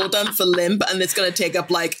huge lore dump for Limp, and it's going to take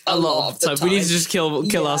up like a lot of the time. time. We need to just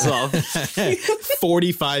kill us off.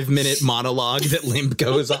 45-minute monologue that Limp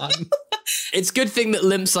goes on. It's a good thing that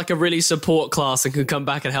Limp's like a really support class and can come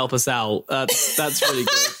back and help us out. That's really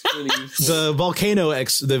good. Really useful.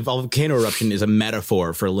 The volcano eruption is a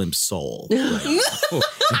metaphor for Limp's soul. Her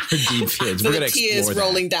deep feelings. We're The gonna tears explore that.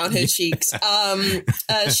 rolling down her cheeks.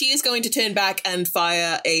 She is going to turn back and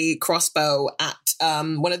fire a crossbow at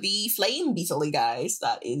one of the flame beetle guys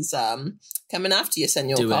that is coming after you,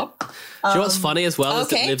 Senor Do Cobb. it. Do you know what's funny as well is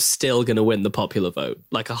that okay. Liv's still going to win the popular vote,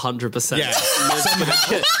 like 100%. Yeah.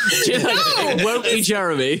 It won't be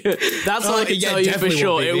Jeremy. That's all I can tell you for definitely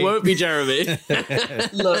sure. won't be It me. won't be Jeremy.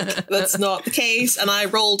 Look, that's not the case. And I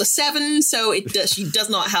rolled a 7, so she does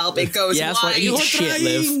not help. It goes Yeah, that's right. wide. Eat shit,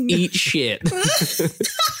 Liv. Eat shit.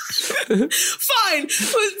 Fine.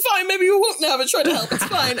 Maybe we won't have a try to help. It's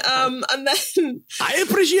fine. And then I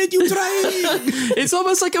appreciate you trying. It's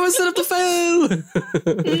almost like I was set up to fail.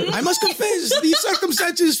 I must confess, these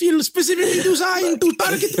circumstances feel specifically designed to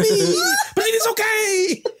target me, but it is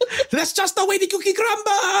okay. That's just the way the cookie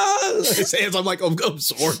crumbles. It says I'm like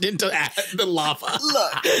absorbed into the lava.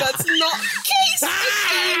 look, that's not the case.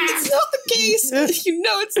 It's not the case. You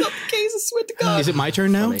know it's not the case. I swear to God. Is it my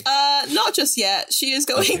turn now? Not just yet. She is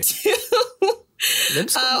going to.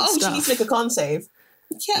 Limp's got more she stuff. needs to make a con save.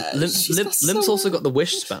 Yeah. Limp's also got the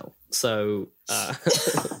wish spell, so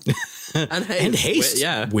and haste.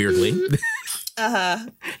 Haste, weirdly.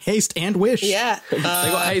 Haste and wish. Yeah. They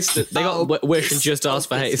got haste. They got wish and just asked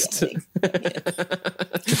for haste. They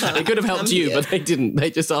could have helped you, but they didn't. They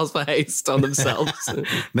just asked for haste on themselves.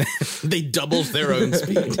 They doubled their own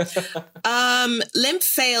speed. Limp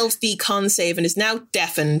failed the con save and is now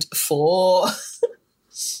deafened for.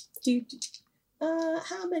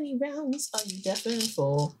 How many rounds are you deafened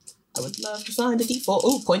for? I would love to find a D4.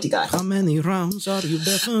 Oh, pointy guy. How many rounds are you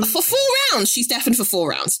deafened? For 4 rounds. She's deafened for 4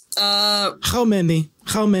 rounds. How many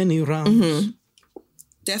rounds? Mm-hmm.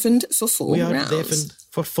 Deafened for 4 We are rounds. deafened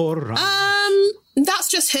for 4 rounds. That's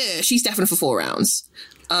just her. She's deafened for 4 rounds.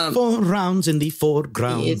 4 rounds in the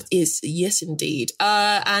foreground. It is, yes, indeed.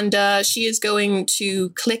 And she is going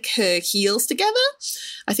to click her heels together.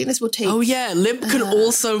 I think this will take. Oh yeah, Limp can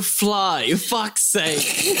also fly. Fuck's sake.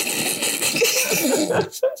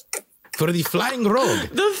 For the flying rogue.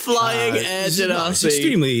 The flying air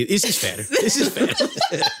genasi. This is fair. This is fair.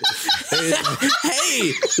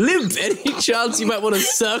 Hey, Limp, any chance you might want to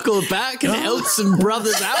circle back and help some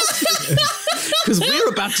brothers out? Because we're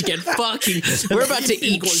about to get we're about to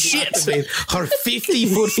eat shit. Her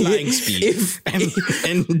 50-foot flying speed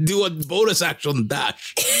and do a bonus action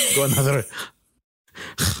dash. Go another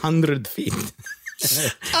 100 feet.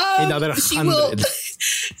 Another 100.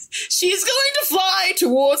 She's going to fly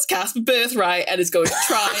towards Casper Birthright and is going to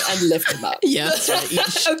try and lift him up. Yeah, that's right.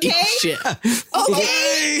 Eat shit.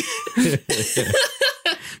 Okay.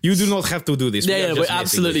 You do not have to do this. Yeah, we're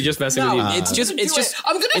absolutely just messing with you. It's just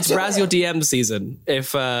it's Raz your DM season.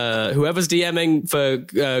 If whoever's DMing for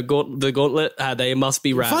the Gauntlet, they must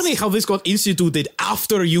be Raz. Funny how this got instituted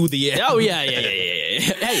after you DM. Oh yeah.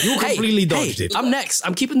 Hey, you completely dodged it. I'm next.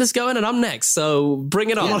 I'm keeping this going, and I'm next. So bring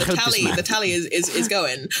it on. Yeah, the tally is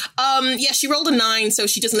going. Yeah, she rolled a 9, so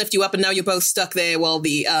she doesn't lift you up, and now you're both stuck there while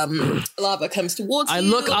the lava comes towards you. I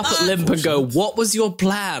look up at Limp and go, "What was your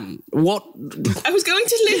plan? What?" I was going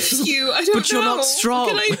to lift you. I don't know. But you're not strong.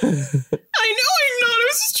 I know I'm not. I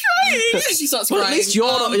was just trying. She starts crying. At least you're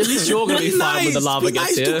going to be fine when the lava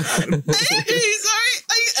gets here. Sorry.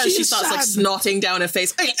 And she starts like snotting down her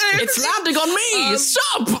face. It's landing on me.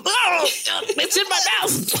 Stop! Oh, it's in my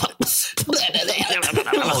mouth.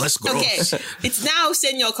 Oh, that's gross. Okay, it's now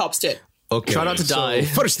Senor Cobb's turn. Okay. Try not to die.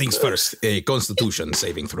 First things first, a Constitution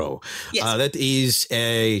saving throw. Yes. That is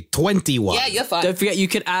a 21. Yeah, you're fine. Don't forget, you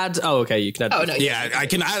can add. Oh, okay, you can add. Oh, no. Yeah, I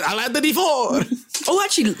can. I'll add the D4. Oh,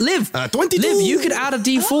 actually, Liv. 22. Liv, you could add a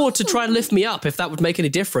D4 to try and lift me up if that would make any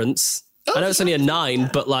difference. I know it's only a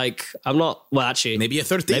 9, but like, I'm not. Well, actually, Maybe a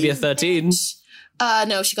 13. maybe a 13.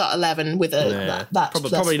 No, she got 11 with a that.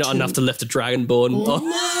 Probably not enough to lift a dragonborn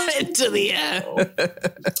into the air.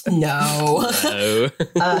 No.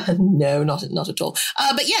 No. No, not at all.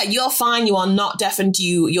 But yeah, you're fine. You are not deafened.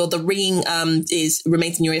 You're the ringing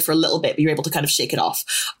remains in your ear for a little bit, but you're able to kind of shake it off.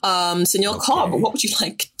 Senor Cobb, what would you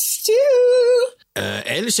like to do?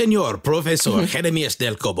 El Señor Professor Jeremias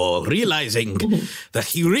del Cobo, realizing that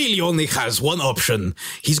he really only has one option,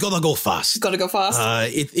 he's got to go fast. Got to go fast.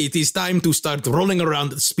 It is time to start rolling around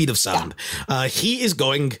at the speed of sound. He is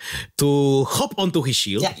going to hop onto his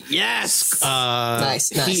shield. Yeah. Yes. Nice.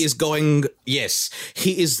 He is going, yes.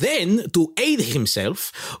 He is then, to aid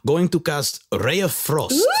himself, going to cast Ray of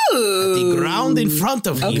Frost at the ground in front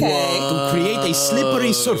of him to create a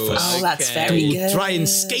slippery surface. Oh, that's very good. To try and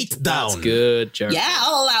skate down. That's good, Jeremy. Yeah,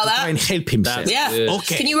 I'll allow that. Try and help himself. Yeah. Good.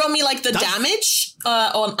 Okay. Can you roll me like the damage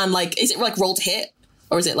on like, is it like roll to hit?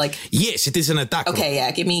 Or is it like... Yes, it is an attack roll. Okay,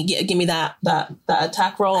 yeah, give me that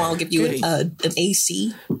attack roll. I'll give you an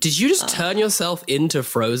AC. Did you just turn yourself into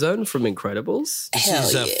Frozone from Incredibles? This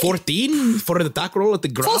is 14 for an attack roll at the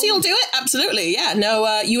ground. 40 will do it, absolutely. Yeah,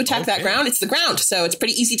 no, you attack that ground. It's the ground, so it's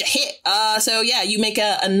pretty easy to hit. So yeah, you make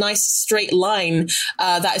a nice straight line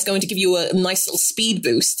that is going to give you a nice little speed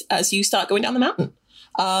boost as you start going down the mountain.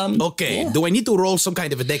 Okay, do I need to roll some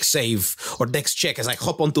kind of a dex save or dex check as I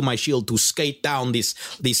hop onto my shield to skate down this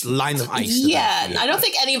line of ice? Yeah, I don't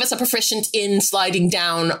think any of us are proficient in sliding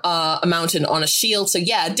down a mountain on a shield. So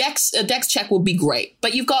yeah, a dex check would be great.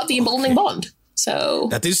 But you've got the emboldening bond. So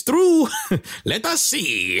that is true. Let us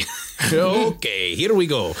see. Okay, here we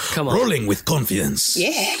go. Come on. Rolling with confidence.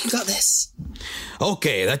 yeah, you got this.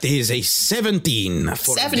 Okay, that is a 17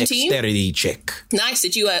 for 17? a dexterity check. Nice.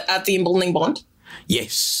 Did you add the emboldening bond?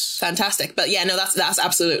 Yes. Fantastic. But yeah, no, that's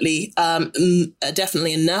absolutely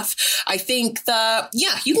definitely enough. I think that,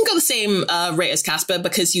 yeah, you can go the same rate as Casper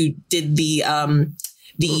because you did the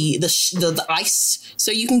ice.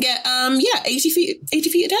 So you can get 80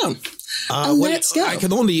 feet down. Let's go. I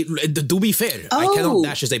can only, to be fair, I cannot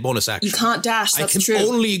dash as a bonus action. You can't dash, that's true. I can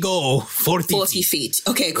only go 40 feet.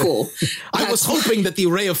 Okay, cool. I was hoping that the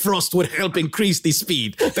Ray of Frost would help increase the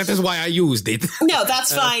speed. That is why I used it. No,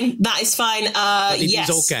 that's fine. That is fine. Yes.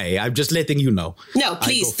 It's okay. I'm just letting you know. No,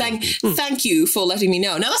 please. Thank you for letting me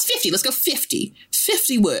know. Now that's 50. Let's go 50.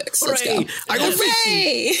 50 works. Let's go. I go 50.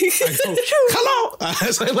 Hello.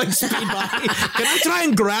 As I like speed by. Can I try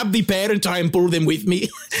and grab the pair and try and pull them with me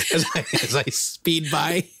as I speed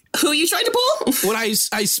by? Who are you trying to pull? When I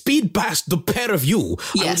speed past the pair of you,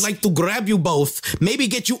 yes. I would like to grab you both, maybe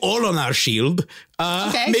get you all on our shield.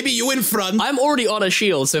 Maybe you in front. I'm already on a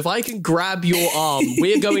shield, so if I can grab your arm,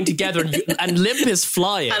 we're going together, and Limp is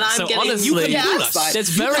flying. And I'm so getting, honestly, you can pull us. there's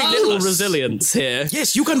very little resilience here.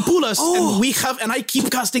 Yes, you can pull us, and I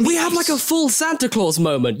keep casting. We have like a full Santa Claus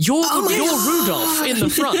moment. You're Rudolph in the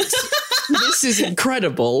front. This is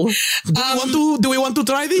incredible. Do we want to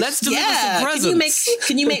try this? Let's deliver some presents.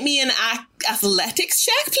 Can you make me an athletics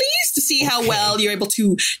check, please, to see how well you're able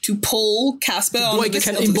to pull Casper on Do I get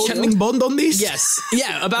an emboldening bond on this? Yes.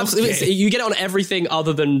 Yeah, about you get it on everything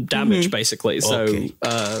other than damage, basically. So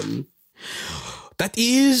that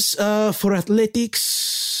is for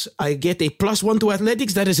athletics. I get a +1 to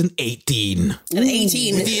athletics. That is an 18. An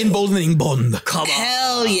 18 with the emboldening bond. Come on.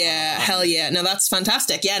 Hell yeah. No, that's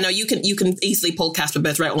fantastic. Yeah, no, you can easily pull Casper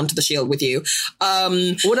both right onto the shield with you.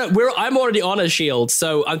 I'm already on a shield,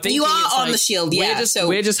 so I'm thinking you are on the shield. Yeah,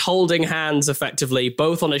 we're just holding hands effectively,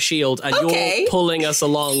 both on a shield, and you're pulling us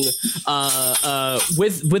along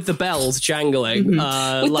with the bells jangling,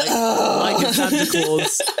 like a Santa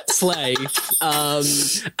Claus sleigh.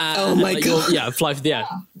 Oh my god! Fly for the air.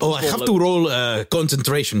 Oh, I have to roll a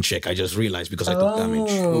concentration check. I just realized because I took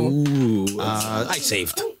damage. Ooh. I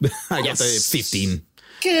saved. I got a 15.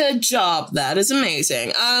 Good job. That is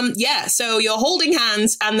amazing. So you're holding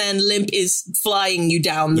hands and then Limp is flying you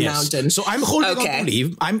down the mountain. So I'm holding on to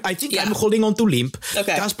Limp. I'm holding on to Limp.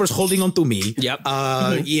 Okay. Casper's holding on to me. Yep.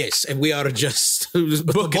 Yes, and we are just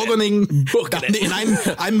bogganing down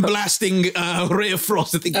and I'm blasting Ray of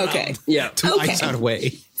Frost at the ground to ice our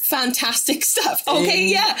way. Fantastic stuff. Okay,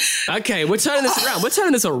 yeah. Okay, we're turning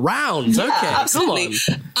this around. Yeah, okay, absolutely.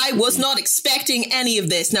 Come on. I was not expecting any of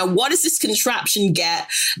this. Now, what does this contraption get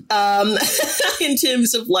in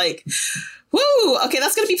terms of like Woo! Okay,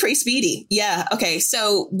 that's going to be pretty speedy. Yeah. Okay,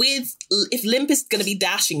 so if Limp is going to be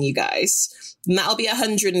dashing you guys, then that'll be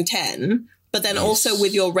 110. But then also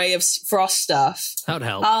with your Ray of Frost stuff, that would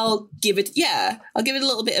help. I'll give it a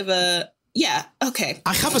little bit of a. Yeah, okay.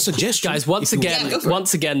 I have a suggestion. Guys, once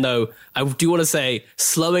again, though, I do want to say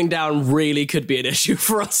slowing down really could be an issue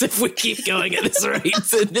for us if we keep going at this rate.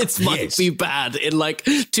 This might be bad. In like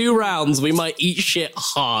 2 rounds, we might eat shit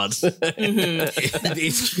hard.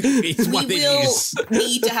 It's what we will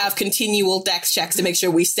need to have continual dex checks to make sure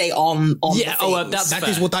we stay on yeah, that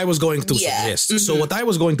is what I was going to suggest. Mm-hmm. So what I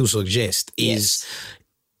was going to suggest is...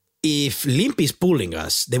 If Limp is pulling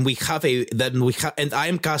us, then we have and I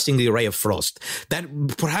am casting the Ray of Frost. That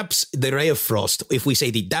perhaps the Ray of Frost, if we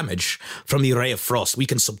say the damage from the Ray of Frost, we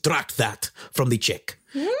can subtract that from the check.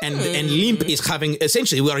 And Limp is having,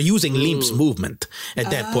 essentially, we are using Limp's movement at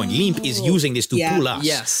that point. Limp is using this to pull us.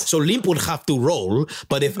 Yes. So Limp would have to roll,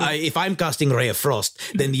 but if I'm casting Ray of Frost,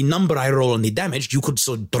 then the number I roll on the damage, you could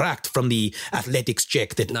subtract from the athletics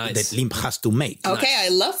check that Limp has to make. Okay, I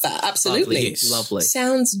love that. Absolutely. Lovely.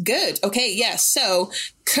 Sounds good. Okay, yes. So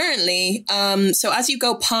currently, so as you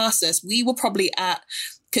go past us, we were probably at,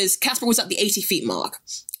 because Casper was at the 80 feet mark.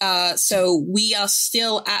 So we are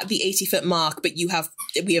still at the 80-foot mark, but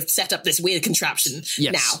we have set up this weird contraption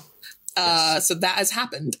now. So that has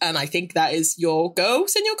happened. And I think that is your go,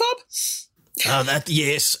 Senor Cobb.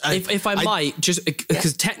 If I might, just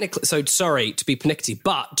because technically, so sorry to be pernickety,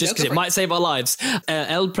 but just because it might save our lives,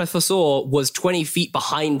 El Professor was 20 feet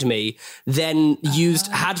behind me, then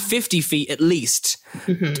had 50 feet at least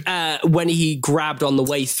when he grabbed on the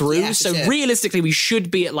way through. Yeah, so realistically, we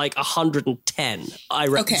should be at like 110, I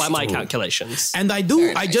reckon, by my calculations. And I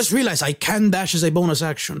just realized I can dash as a bonus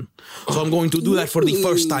action. So I'm going to do that for the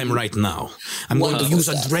first time right now. I'm going to use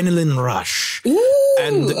Adrenaline Rush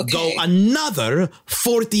and go another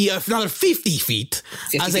 50 feet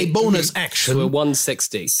as a bonus action. So we're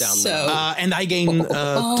 160 down there. And I gain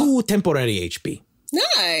 2 temporary HP.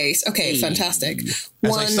 Nice. Okay, fantastic.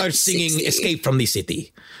 As I start singing Escape from the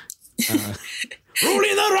City.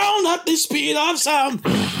 Rolling around at the speed of sound.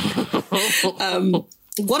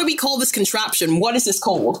 What do we call this contraption? What is this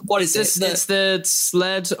called? What is this? It's the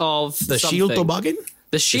sled of the shield toboggan?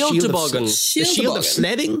 The shield toboggan. The shield of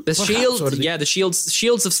sledding? The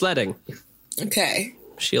shields of sledding. Okay.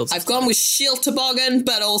 Shields. I've gone with shield toboggan,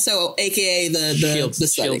 but also AKA the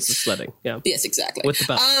sledding. Shields of sledding. Yeah. Yes, exactly. With the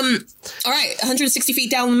belt. All right, 160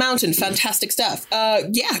 feet down the mountain. Fantastic stuff.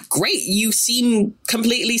 Yeah, great. You seem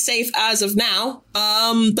completely safe as of now.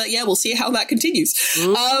 But yeah, we'll see how that continues.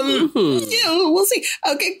 Yeah, we'll see.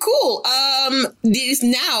 Okay, cool. It is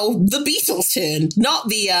now the Beatles' turn, not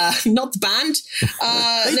the band.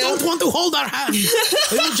 They don't want to hold our hands.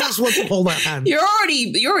 They don't just want to hold our hands. You're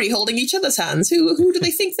already holding each other's hands. Who do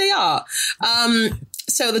they think they are?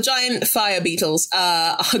 So the giant fire beetles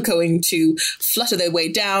are going to flutter their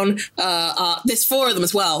way down. There's 4 of them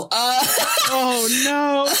as well. Oh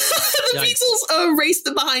no! The beetles race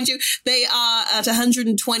them behind you. They are at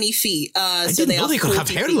 120 feet. So they could have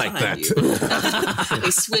hair like that.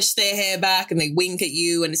 They swish their hair back and they wink at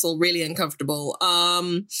you, and it's all really uncomfortable.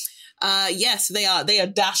 Yes, they are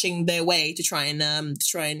dashing their way to try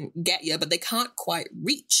and get you, but they can't quite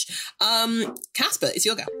reach. Casper, it's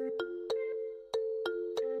your go.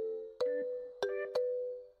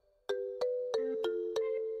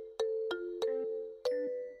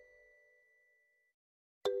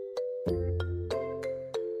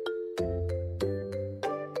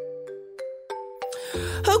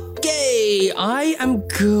 Okay, I am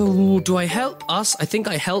good. Do I help us? I think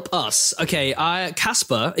I help us. Okay,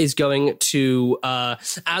 Casper is going to,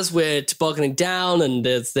 as we're tobogganing down and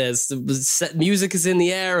there's music is in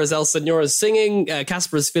the air as El Senor is singing,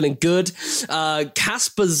 Casper is feeling good.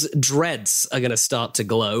 Casper's dreads are going to start to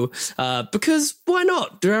glow, because why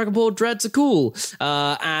not? Dragon Ball dreads are cool.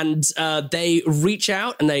 And they reach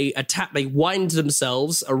out and they wind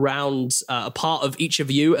themselves around a part of each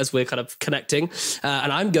of you as we're kind of connecting.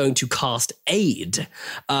 And I'm going to cast Aid.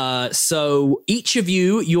 So each of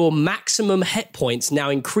you, your maximum hit points now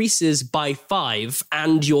increases by 5,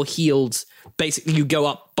 and you're healed. Basically, you go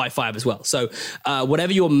up by 5 as well. So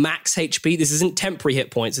whatever your max HP, this isn't temporary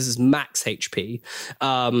hit points, this is max HP.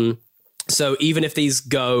 So even if these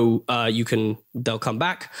go, they'll come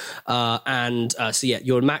back. So yeah,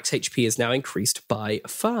 your max HP is now increased by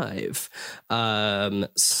 5.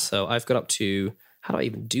 So I've got up to, how do I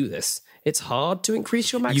even do this? It's hard to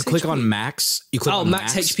increase your max HP. You click on max. You click on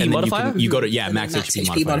max HP modifier? You go to, max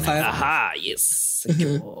HP modifier. Aha, yes.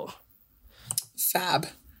 Fab.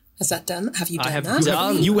 Has that done? Have you done I have that?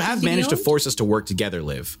 done. You have managed to force us to work together,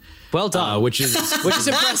 Liv. Well done. Which is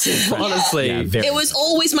impressive, honestly. Yeah, very It was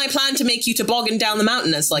always my plan to make you toboggan down the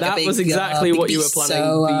mountain as like that a big. was exactly big what you were beast,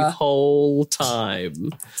 planning the whole time.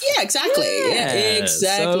 Yeah, exactly. Yeah,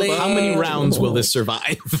 exactly. So, how many rounds will this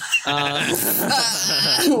survive?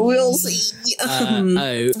 We'll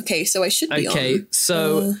see. Okay, so I should be on. Okay,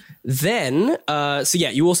 so then,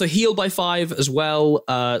 you also heal by 5 as well.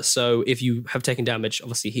 So if you have taken damage,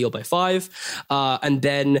 obviously heal by 5. And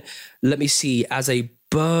then, let me see, as a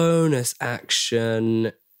bonus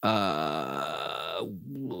action, I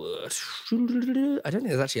don't think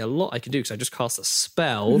there's actually a lot I can do because I just cast a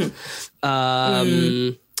spell.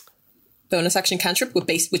 Bonus action cantrip,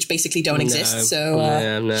 which basically don't exist. So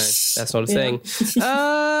no, that's not a thing.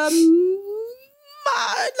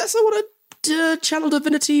 Unless I want to channel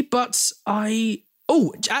divinity, but I.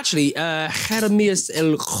 Oh, actually, Jeremias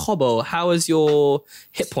El Khobo, how is your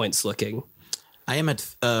hit points looking? I am at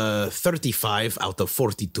 35 out of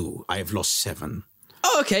 42. I have lost 7.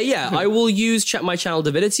 Oh, okay, yeah. I will use my channel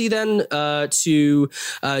divinity then to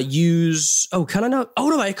use... Oh, can I not? Oh,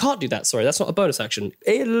 no, I can't do that. Sorry, that's not a bonus action.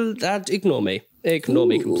 Ignore me. Ignore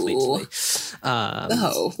me completely.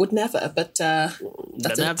 No, would never, but that's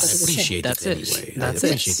I appreciate it anyway. That's I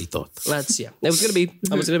appreciate the thought. It was going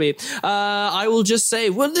to be. I will just say,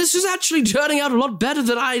 well, this is actually turning out a lot better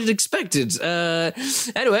than I had expected.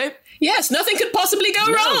 Anyway... Yes, nothing could possibly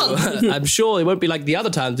go wrong. I'm sure it won't be like the other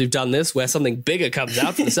times we've done this where something bigger comes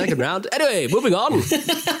out for the second round. Anyway, moving on.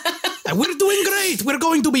 We're doing great. We're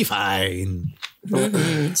going to be fine.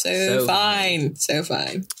 So fine.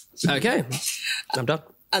 Okay, I'm done.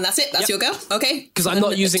 And that's it. That's your go. Okay. Because I'm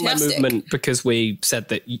not using my Fantastic. movement because we said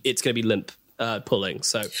that it's going to be limp pulling.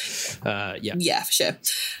 So, yeah. Yeah, for sure.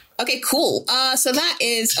 Okay, cool. So that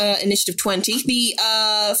is initiative 20.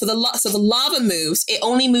 So the lava moves. It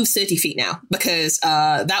only moves 30 feet now because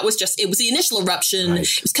it was the initial eruption. Right.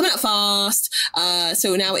 It was coming out fast.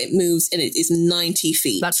 So now it moves and it is 90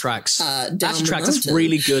 feet. That tracks. That's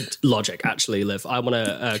really good logic, actually, Liv. I want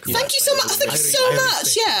to. Thank you so much. Thank you so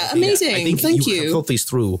much. Yeah, amazing. I think Thank you thought these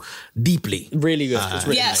through deeply. Really good.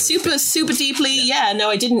 Really nice. super deeply. Yeah.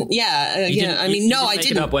 No, I didn't. Yeah. I didn't. I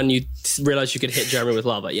didn't. Up when you realized you could hit Jeremy with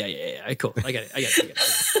lava. Yeah. Cool. I get it.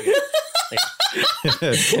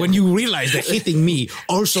 When you realized that hitting me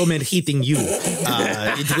also meant hitting you,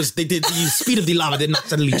 the speed of the lava did not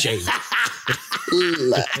suddenly change.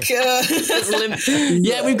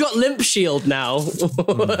 Yeah, we've got limp shield now.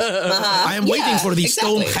 I am waiting for these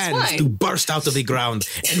stone hands to burst out of the ground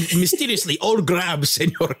and mysteriously all grab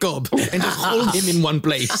Senor Cobb and just hold him in one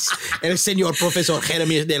place. And Senor Professor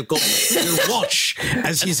Jeremias del Cobb will watch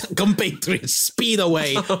as his compatriots speed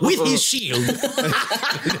away with his shield.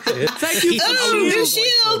 Thank you. Your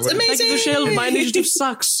shield, amazing. Thank you for shield. My initiative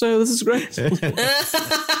sucks, so this is great.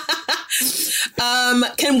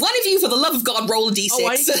 Can one of you, for the love of God, roll a d6? Oh,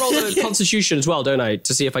 I need to roll the Constitution as well, don't I,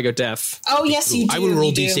 to see if I go deaf? Oh, yes, you do. I will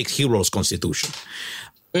roll d6 Heroes Constitution.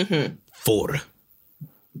 4.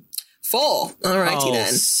 4. Alrighty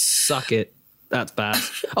then. Suck it. That's bad.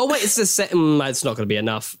 Oh, wait, it's the second. It's not going to be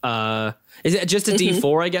enough. Is it just a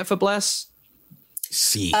d4 I get for Bless?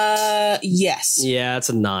 C. Yes. Yeah, it's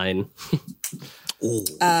a 9.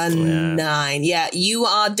 9. Yeah, you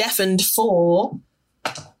are deafened for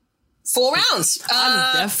 4 rounds.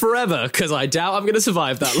 I'm deaf forever because I doubt I'm going to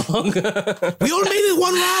survive that long. We all made it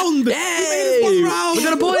 1 round. Yay! We made it 1 round. We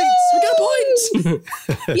got a point.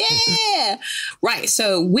 Yeah. Right.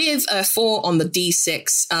 So with 4 on the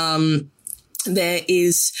d6, there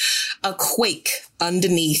is a quake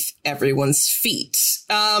underneath everyone's feet.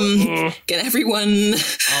 Can everyone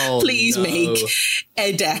please make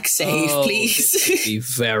a deck save, please? This would be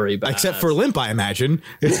very bad. Except for Limp, I imagine.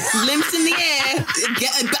 Limp's in the air.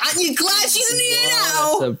 You're glad she's in the air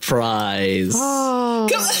now. Surprise.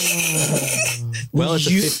 Well, it's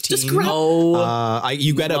a 15. Just grab.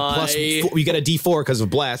 You get a plus. You get a D4 because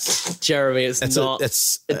of Bless. Jeremy, it's not.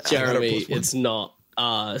 Jeremy, it's not.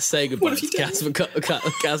 Say goodbye to Casper. What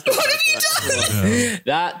have you done?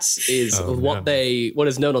 That is what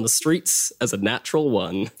is known on the streets as a natural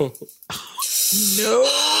 1. No,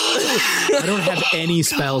 I don't have any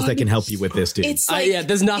spells that can help you with this, dude. It's like,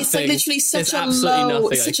 there's nothing. It's like literally such a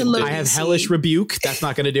nothing low. I have Hellish Rebuke. That's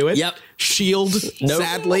not going to do it. Yep. Shield. Nope.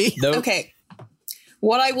 Sadly. Nope. Okay.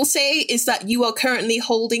 What I will say is that you are currently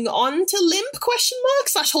holding on to Limp, /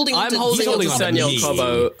 holding on to... I'm holding on to Senor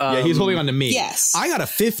Cobo. Yeah, he's holding on to me. Yes. I got a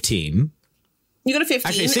 15. You got a 15.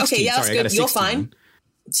 Actually, 16. Okay, yeah, that's Sorry, good. You're fine.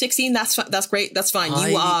 16. That's great. That's fine.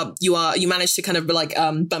 You managed to kind of like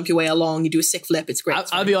bump your way along. You do a sick flip. It's great.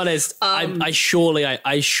 I'll be honest. I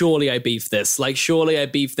surely beef this. Like, surely I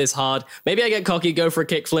beef this hard. Maybe I get cocky, go for a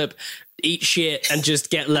kick flip, eat shit, and just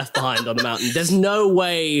get left behind on the mountain. There's no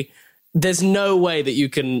way that you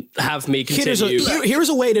can have me continue. Here's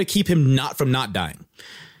a way to keep him from not dying.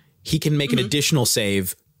 He can make an additional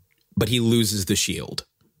save, but he loses the shield.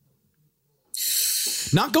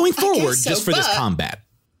 Not going forward, just for this combat.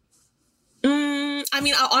 I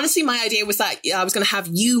mean, honestly, my idea was that I was going to have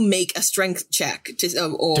you make a strength check to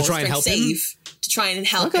try and help him. To try and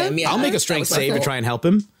help him. Yeah, I'll make a strength save to try and help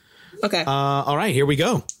him. Okay. All right, here we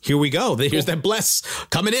go. Here's that bless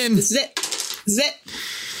coming in. This is it.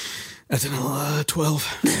 That's an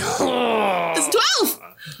 12. It's 12.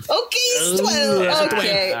 Okay, it's 12.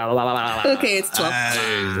 Okay, it's 12.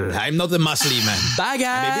 I'm not the muscly man. Bye,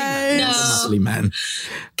 guys. I'm the muscly man.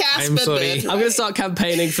 Casper, I'm sorry. right. I'm going to start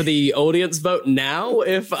campaigning for the audience vote now.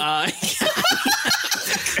 If I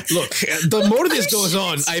Look, the more this goes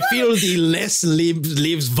on, I feel the less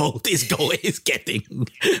Liv's vote is getting.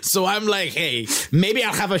 So I'm like, hey, maybe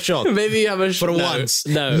I'll have a shot. Maybe you have a shot. For once.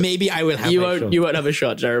 No. Maybe I will have a shot. You won't have a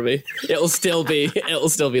shot, Jeremy. It'll still be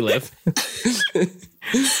Liv.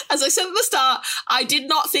 As I said at the start, I did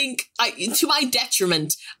not think, to my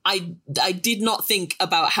detriment, I did not think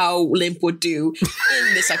about how Limp would do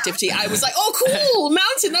in this activity. I was like, oh, cool,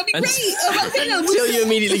 mountain, that'd be great. Until you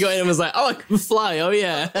immediately got in and was like, oh, I can fly. Oh,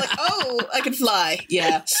 yeah. Like, oh, I can fly.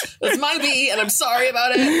 Yeah. That's my B, and I'm sorry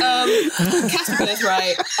about it. Casper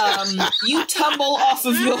Birthright, you tumble off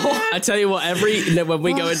of your... I tell you what, when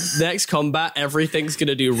we go into next combat, everything's going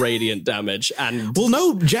to do radiant damage. And well,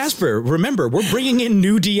 no, Jasper, remember, we're bringing in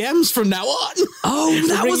new DMs from now on. Oh,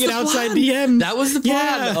 that was the outside plan. DM. That was the plan.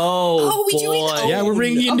 Yeah. Oh, we boy. doing? Oh, yeah, we're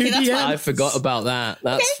bringing in new DMs. I forgot about that.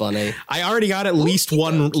 That's funny. I already got at least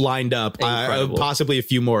one lined up. Possibly a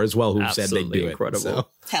few more as well who said they'd do incredible. it. So.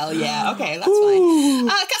 Hell yeah. Okay, that's fine.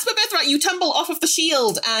 Casper Birthright, you tumble off of the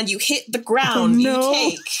shield and you hit the ground. Oh, no.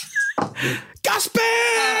 You take... Gasper!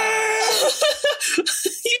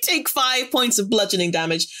 You take 5 points of bludgeoning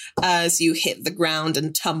damage as you hit the ground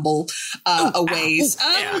and tumble a ways.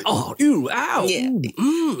 Ow. Yeah.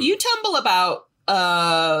 You tumble about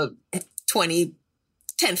 10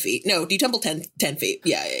 feet. No, do you tumble 10 feet?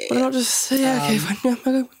 Yeah. But I'll just say, okay,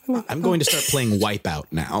 fine. I'm going to start playing Wipeout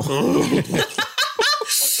now.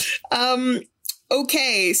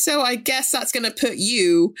 Okay, so I guess that's going to put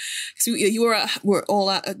you. So we're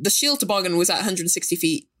all at the shield toboggan was at 160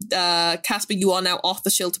 feet. Casper, you are now off the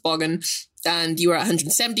shield toboggan, and you are at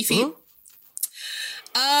 170 feet.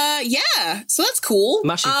 Yeah, so that's cool. I'm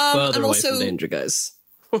actually further away from danger, guys.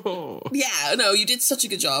 Yeah, no, you did such a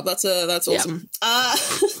good job. That's awesome.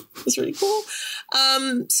 That's really cool.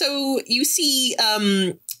 So you see,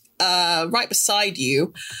 right beside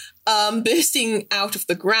you, bursting out of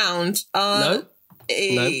the ground. No.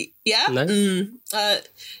 Yeah. No.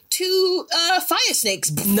 Two fire snakes.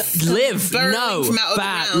 Live. No. From out of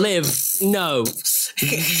Bad. the ground. Live. No.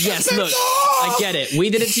 Yes, look. I get it. We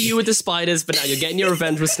did it to you with the spiders, but now you're getting your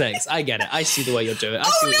revenge with snakes. I get it. I see the way you're doing it. I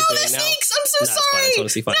see what you're doing now. Snakes! I'm so sorry. It's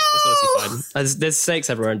honestly fine. No! It's honestly fine. There's snakes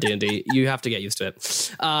everywhere in D&D. You have to get used to it.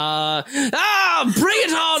 Bring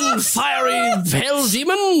it on, fiery hell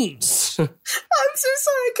demons! I'm so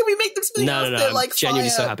sorry. Can we make them something else? No. Like I'm genuinely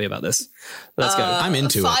fire? so happy about this. Let's go. I'm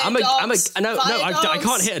into it. I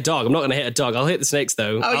can't hit a dog. I'm not going to hit a dog. I'll hit the snakes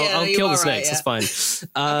though. I'll kill the snakes. It's fine.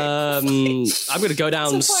 I'm going to go down.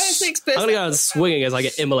 I'm going to go down swinging as I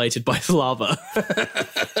get immolated by the lava.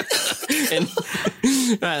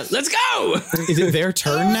 Right, let's go. Is it their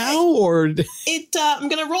turn now, or I'm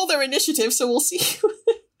going to roll their initiative, so we'll see.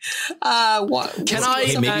 What can I?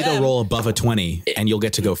 Hey, maybe they'll roll above a 20, and you'll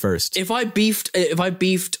get to go first. If I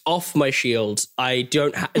beefed off my shield, I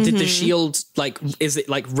don't. Did the shield is it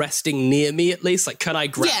resting near me at least? Like, can I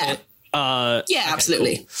grab it? Yeah, okay,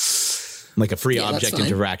 absolutely. Cool. Like a free object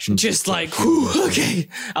interaction. Just like, okay.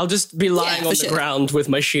 I'll just be lying on the ground with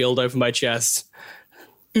my shield over my chest.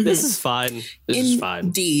 This is fine. This is fine.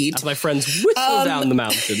 Indeed. As my friends whittle down the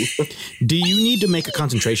mountain. Do you need to make a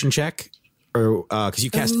concentration check? Or because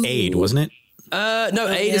you cast aid, wasn't it? No,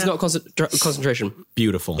 aid is not concentration.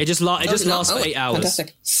 Beautiful. It just lasts for 8 hours.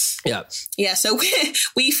 Fantastic. Yeah. So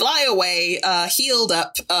we fly away, healed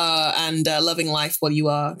up, and loving life while you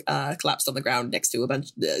are collapsed on the ground next to a bunch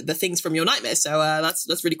of the things from your nightmare. So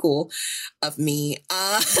that's really cool of me.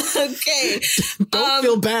 Okay. Don't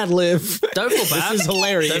feel bad, Liv. Don't feel bad. This is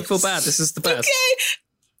hilarious. Don't feel bad. This is the best.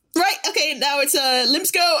 Okay. Right. Okay. Now it's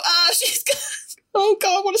Limp's go. Oh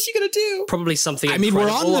God, what is she gonna do? Probably something. I mean, we're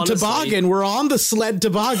on the honestly. toboggan. We're on the sled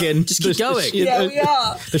toboggan. Just keep going. Yeah, we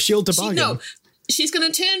are. The shield toboggan. She's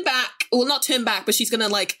gonna turn back. Well, not turn back, but she's gonna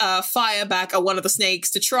fire back at one of the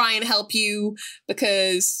snakes to try and help you.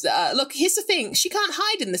 Because look, here's the thing: she can't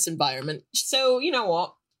hide in this environment. So you know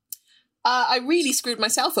what? I really screwed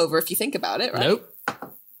myself over if you think about it, right? Nope.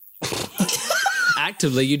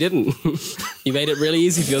 Actively, you didn't. You made it really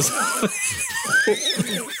easy for yourself.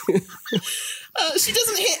 She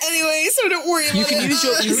doesn't hit anyway, so don't worry about You can it. use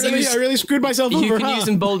I really screwed myself over. You can use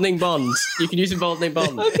emboldening bond. You can use emboldening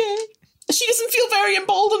bond. Okay. She doesn't feel very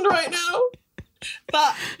emboldened right now.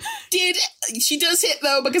 But she does hit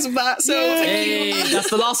though because of that, so thank you. That's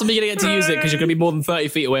the last time you're going to get to use it because you're going to be more than 30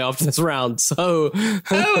 feet away after this round, so...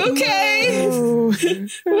 Oh, okay.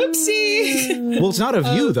 Whoopsie. Well, it's not a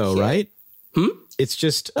view though, right? Hmm? It's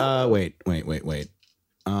just, wait.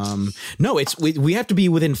 No, it's, we have to be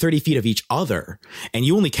within 30 feet of each other. And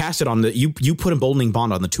you only cast it on you put emboldening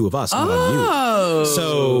bond on the two of us, not on you.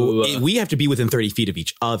 So we have to be within 30 feet of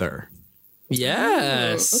each other.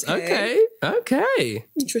 Yes. Okay.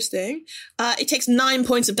 Interesting. It takes 9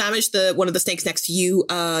 points of damage. One of the snakes next to you,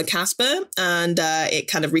 Casper, and it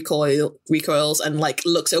kind of recoils and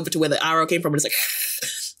looks over to where the arrow came from, and it's like,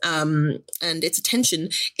 and its attention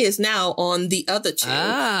is now on the other two.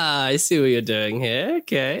 Ah, I see what you're doing here.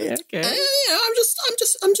 Okay. I'm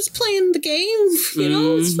just playing the game. You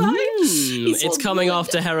know, it's fine. It's coming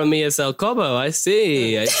after Jeremias El Cobo. I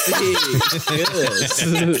see. Good.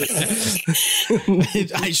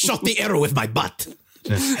 I shot the arrow with my butt.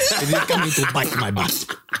 It is coming to bite my butt.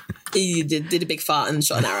 You did a big fart and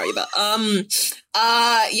shot an arrow at your butt.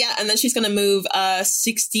 Yeah, and then she's going to move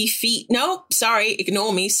 60 feet. No, sorry,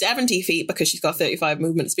 ignore me. 70 feet because she's got 35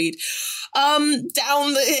 movement speed. Down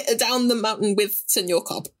the mountain with Senor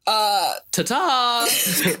Cobb. Ta-ta!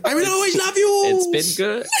 I will always love you. It's been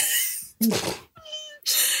good.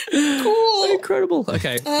 Cool. Incredible.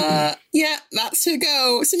 Okay. Yeah, that's her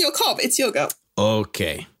go. Senor Cobb, it's your go.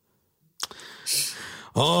 Okay.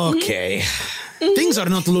 Things are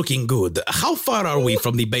not looking good. How far are we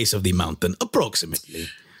from the base of the mountain, approximately?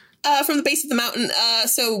 From the base of the mountain.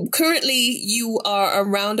 So currently you are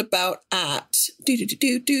around about at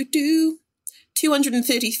 230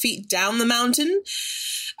 feet down the mountain.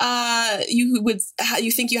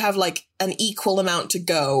 You think you have an equal amount to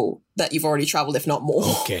go that you've already traveled, if not more.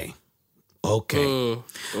 Okay.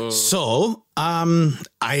 So,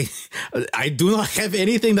 I do not have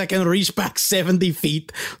anything that can reach back 70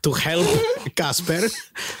 feet to help Casper.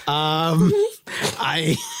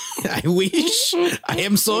 I wish. I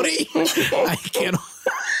am sorry. I cannot.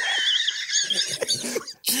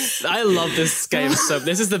 I love this game so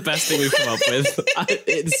this is the best thing we've come up with.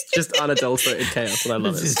 It's just unadulterated chaos and I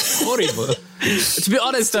love it. It's horrible. To be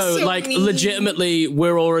honest though, so mean. Legitimately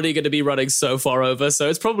we're already going to be running so far over, so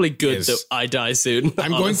it's probably good that I die soon.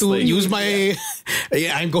 I'm going to use my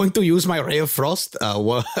Ray of Frost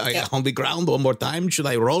on the ground one more time. Should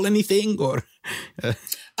I roll anything or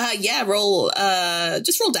roll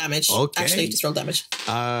just roll damage. Okay. Actually, just roll damage.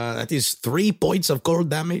 That is 3 points of cold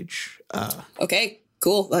damage. Okay,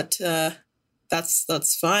 cool. That's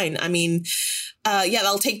fine. I mean,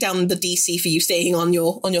 that'll take down the DC for you staying on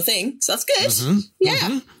your thing. So that's good.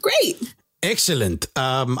 Mm-hmm. Great. Excellent.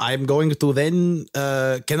 I'm going to then.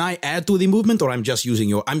 Can I add to the movement, or I'm just using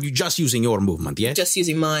your movement? Yeah, just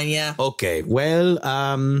using mine. Yeah. Okay. Well,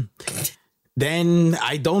 then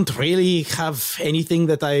I don't really have anything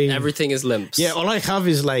that Everything is limps. Yeah, all I have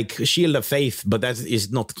is Shield of Faith, but that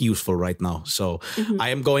is not useful right now. So I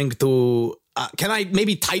am going to. Can I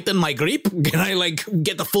maybe tighten my grip? Can I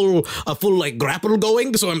get a full grapple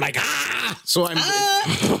going? So I'm so I'm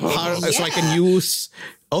so I can use.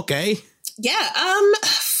 Okay. Yeah.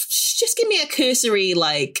 Just give me a cursory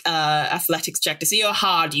athletics check to see how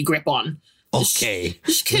hard you grip on. Okay.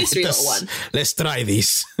 Just cursory little one. Let's try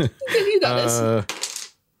this. You got this.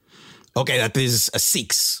 Okay, that is a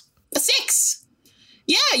 6. A 6.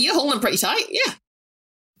 Yeah, you're holding pretty tight. Yeah.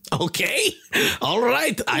 Okay. All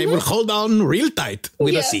right. I will hold on real tight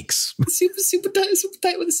with a 6. Super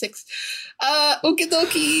tight with a 6. Okie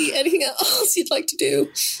dokie. Anything else you'd like to do?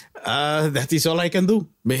 That is all I can do.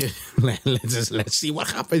 Let's see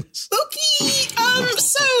what happens. Okay.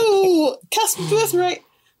 So Casper Birthright.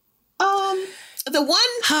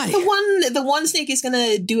 The one snake is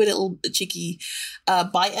gonna do a little cheeky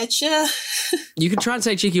bite at you. You can try and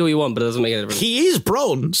say cheeky all you want, but it doesn't make any difference. He is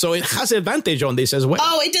prone, so it has advantage on this as well.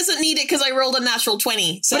 Oh, it doesn't need it because I rolled a natural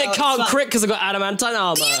 20. So but it can't crit because I got adamantine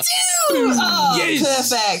armor. You do! Oh, yes.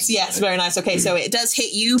 Perfect. Yes, very nice. Okay, so it does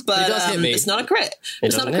hit you, but it does hit me. It's not a crit.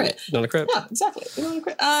 It's not a crit. Not a crit. Yeah, exactly. It's not a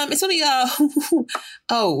crit. It's only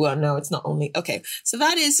oh well, no, it's not only. Okay, so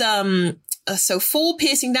that is so 4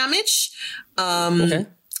 piercing damage. Okay.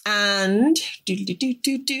 And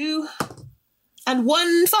and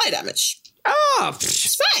 1 fire damage.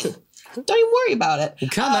 It's fine. Don't even worry about it.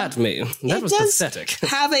 Come at me. That was pathetic.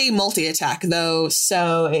 Have a multi-attack though,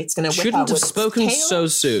 so it's going to whip Shouldn't out have with spoken its tail. so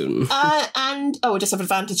soon. And it does have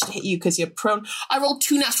advantage to hit you because you're prone. I rolled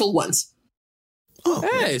 2 natural ones. Oh,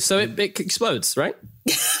 hey, so it explodes, right?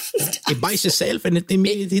 It bites itself and it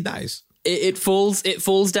immediately dies. It falls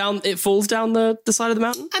down the side of the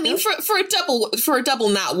mountain. I mean, for a double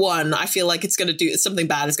nat 1, I feel like it's going to do something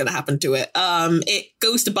bad is going to happen to it. It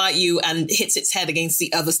goes to bite you and hits its head against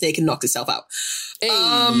the other snake and knocks itself out.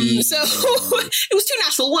 Hey. So it was 2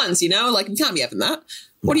 natural ones, you know, like you can't be having that.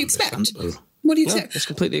 What do you expect? What do you expect? It's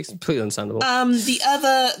completely understandable. The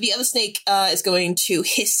other snake is going to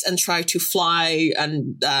hiss and try to fly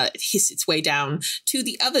and hiss its way down to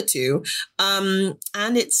the other 2. And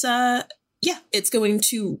it's going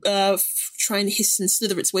to try and hiss and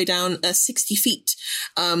slither its way down 60 feet.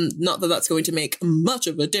 Not that that's going to make much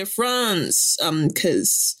of a difference,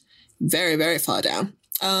 because very, very far down.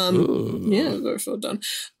 Yeah, very far down.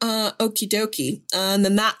 Okie dokie. And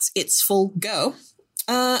then that's its full go.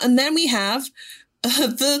 And then we have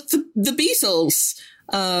the beetles.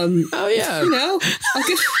 Oh yeah, you know,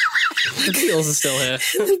 the beetles are still here.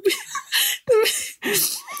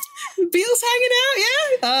 The beetles hanging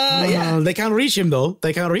out, yeah. They can't reach him though.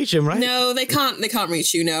 They can't reach him, right? No, they can't. They can't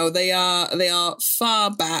reach you. No, they are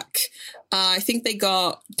far back. I think they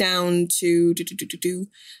got down to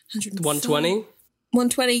 120.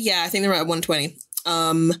 120. Yeah, I think they're at 120.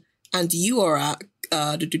 And you are at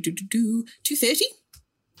 230.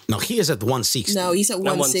 No, he is at 160. No, he's at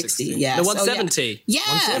 160. Yeah, no, 170. Yeah.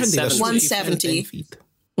 170. 10 feet.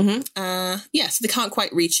 Mm-hmm. So they can't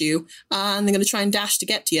quite reach you, and they're going to try and dash to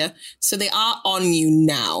get to you. So they are on you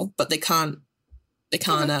now, but they can't. They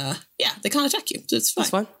can't attack you. So it's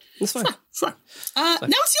fine. That's fine. Fine. Now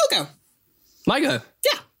it's your go. My go.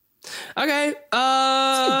 Yeah. Okay.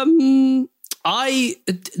 I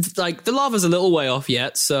like the lava's a little way off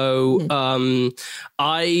yet, so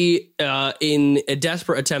I in a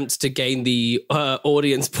desperate attempt to gain the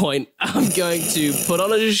audience point, I'm going to put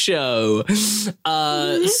on a show.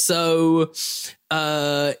 I'm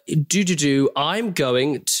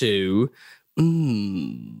going to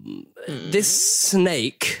this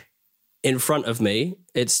snake in front of me.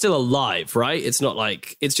 It's still alive, right? It's not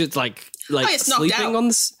like it's just like it's sleeping on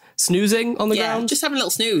the. Snoozing on the ground? Just having a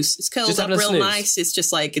little snooze. It's curled up real nice. It's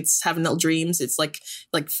just like it's having little dreams. It's like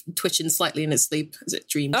twitching slightly in its sleep as it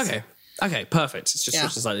dreams. Okay, perfect. It's just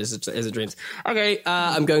twitching slightly as it dreams. Okay,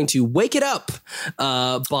 I'm going to wake it up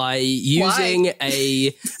by using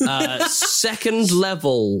a second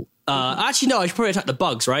level. Actually, no, I should probably attack the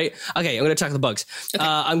bugs, right? Okay, I'm going to attack the bugs. Okay.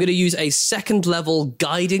 I'm going to use a second level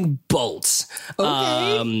guiding bolt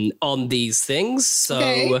on these things.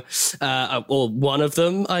 So, or one of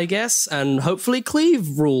them, I guess, and hopefully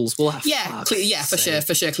cleave rules will have.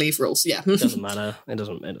 For sure, cleave rules. Yeah, it doesn't matter. It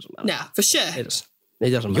doesn't matter. Yeah, for sure. It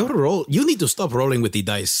doesn't matter. You need to stop rolling with the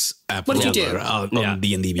dice app. What did you do on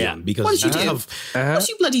D&D Beyond? Because what did you do? What did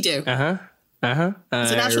you bloody do? Is it a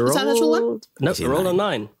natural one? No, I rolled a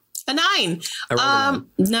 9. A 9.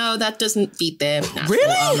 No, that doesn't beat their natural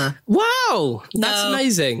really? armor. Wow, that's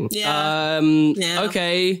amazing. Yeah.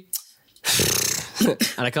 Okay.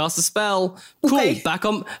 And I cast a spell. Cool. Okay. Back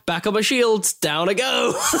on my shield. Down I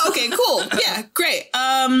go. Okay, cool. Yeah, great.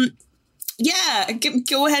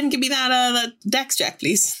 Go ahead and give me that dex check,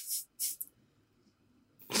 please.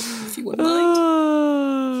 If you wouldn't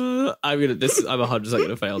mind. I'm 100%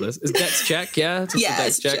 gonna fail this. Is dex check? Yeah.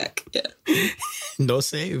 It's a check. Yeah. No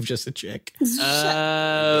save, just a check.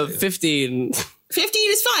 15.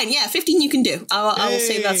 15 is fine. Yeah, 15 you can do. I'll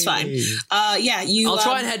say that's fine. I'll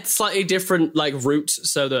try and head slightly different route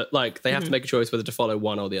so that they have to make a choice whether to follow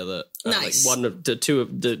one or the other. Nice. One of the two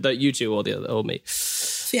of you two or the other or me.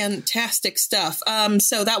 Fantastic stuff.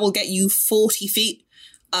 So that will get you 40 feet.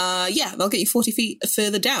 They'll get you 40 feet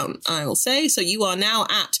further down, I will say. So you are now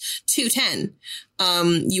at 210.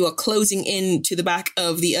 You are closing in to the back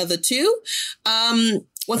of the other 2.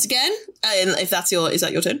 Once again, if is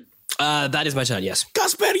that your turn? That is my turn, yes.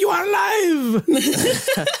 Casper, you are alive!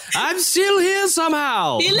 I'm still here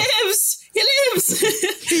somehow! He lives! He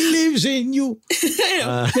lives in you.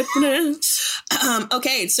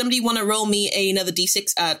 Okay, somebody want to roll me another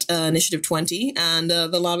d6 at initiative 20, and the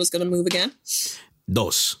lava's going to move again. 2.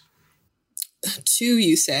 2,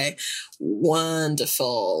 you say.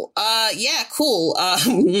 Wonderful. Yeah, cool.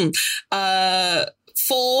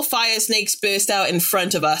 4 fire snakes burst out in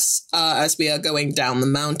front of us as we are going down the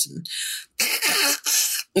mountain.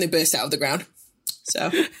 They burst out of the ground. So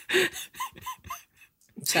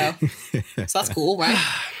that's cool, right?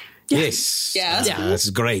 Yes. Yeah, that's cool. That's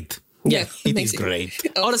great. Yeah, It is great.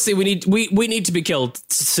 Honestly, we need to be killed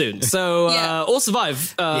soon. So or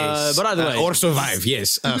survive. Yes. But either way, or survive.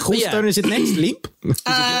 Yes. Whose turn is it next? Limp.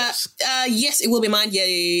 Yes, it will be mine.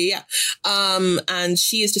 Yeah. And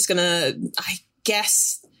she is just gonna, I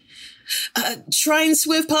guess, try and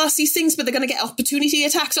swerve past these things, but they're gonna get opportunity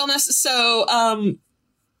attacks on us. So,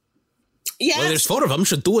 yeah. Well, there's 4 of them.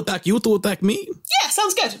 Should 2 attack you, 2 attack me? Yeah,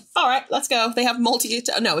 sounds good. All right, let's go. They have no,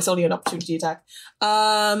 it's only an opportunity attack.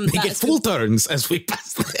 They get full turns as we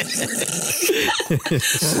pass them.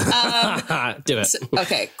 do it.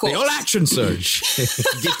 Okay, cool. They all action surge.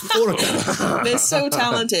 Get 4 attacks. They're so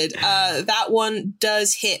talented. That one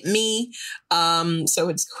does hit me. So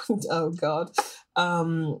it's oh god.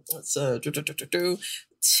 Let's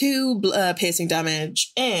 2 piercing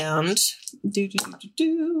damage and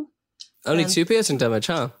Only 2 piercing damage,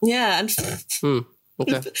 huh? yeah, and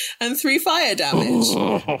Okay. and 3 fire damage.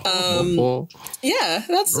 Yeah,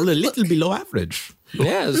 that's Roll a little below average.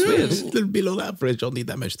 Yeah, it's weird. A little below average on the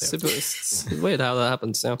damage there. It's weird how that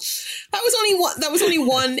happens now. that was only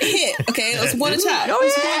one hit. Okay, that was one attack.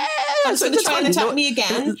 Oh yeah! I'm going to try and attack me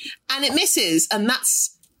again, and it misses, and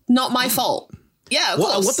that's not my fault. Yeah, of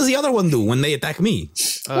course. What does the other one do when they attack me?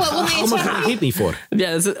 Well, How much do they hit me for?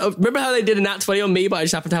 Yeah, remember how they did a nat 20 on me, but I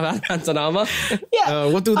just happened to have hands on armor? Yeah.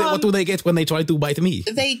 What do they get when they try to bite me?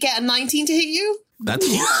 They get a 19 to hit you. That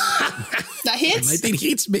That hits. it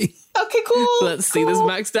hits me. Okay, cool. Let's see this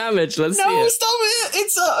max damage. Let's see No, it. stop it.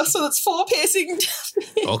 It's so that's 4 piercing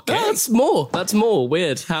Okay. That's more. That's more.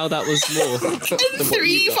 Weird how that was more. and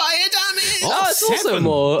 3 fire damage. Oh, it's also 7.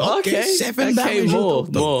 more. Okay. 7 Okay, damage. more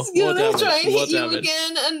Yeah, they'll damage. try and More hit you damage.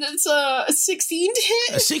 again, and it's a 16 to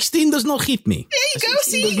hit. A 16 does not hit me. There you go,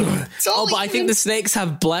 see? It's all Oh, but I think the snakes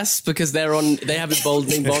have bless because they have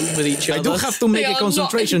emboldening bond with each other. I do have to make They a are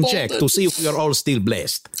concentration not check to emboldened. see if we are all still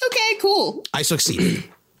blessed. Okay, cool. I succeeded.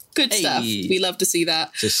 Good stuff. Hey. We love to see that.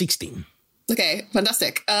 It's a 16. Okay,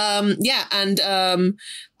 fantastic. Yeah, and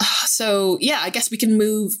so yeah, I guess we can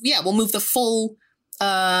move. Yeah, we'll move the full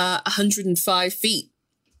 105 feet.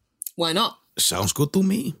 Why not? Sounds good to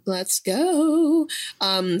me. Let's go.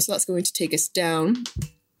 So that's going to take us down.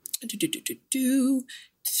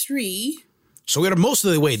 3. So we're most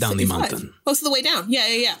of the way down the 5. mountain. Most of the way down.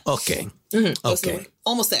 Yeah. Okay. Most of the Okay. way.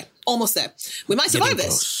 Almost there. We might survive Getting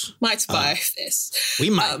this. Might survive this. We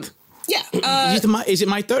might. Yeah. Is it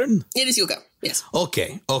my turn? It is your go. Yes.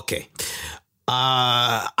 Okay.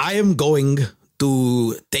 I am going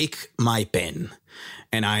to take my pen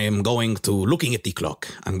and I am going to, looking at the clock,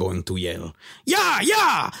 I'm going to yell,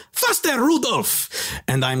 yeah, faster, Rudolph!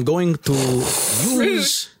 And I'm going to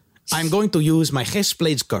use my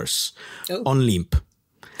Hespblade's curse on Limp.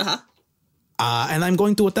 Uh-huh. And I'm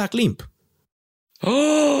going to attack Limp.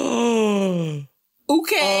 Okay.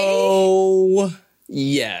 Oh,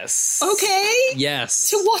 yes. Okay. Yes.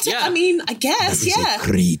 To what? Yeah. I mean, I guess, It's yeah. a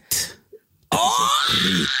crit. Oh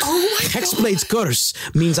my Hexblade's curse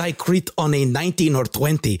means I crit on a 19 or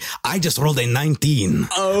 20. I just rolled a 19.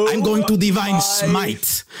 I'm going to Divine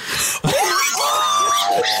Smite.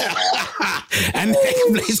 And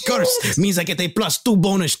Hexblade's curse means I get a +2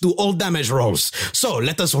 bonus to all damage rolls. So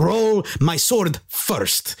let us roll my sword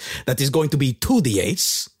first. That is going to be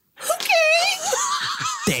 2d8s. Okay.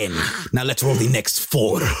 10. Now let's roll the next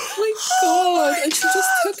 4. Oh my god. And she just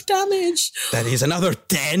took damage. That is another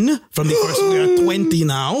 10 from the first. We are 20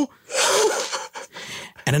 now.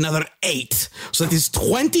 And another 8. So that is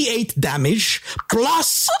 28 damage,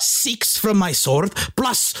 plus 6 from my sword,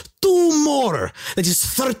 plus 2 more. That is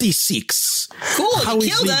 36. Cool. How you is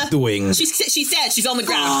killed Limp her. doing? She's dead. She's on the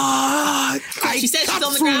ground. I She said she's cut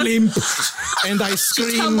on the through ground. Limp, and I She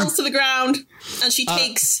scream. tumbles to the ground, and she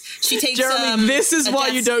takes. Jeremy, this is why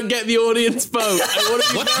you don't get the audience vote. I want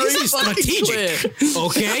to be What? very This is fucking strategic. clear.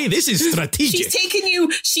 Okay, this is strategic. She's taken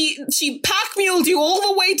you. She pack muled you all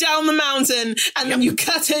the way down the mountain, and then you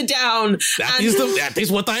cut her down. That and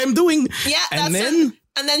is what I am doing. Yeah, and that's then it.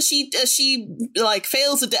 And then she like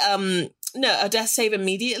fails a death save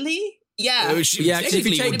immediately. Yeah. Yeah, 'cause if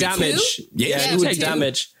you take damage, Yeah, if she you would take do.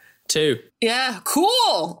 damage, 2. Yeah,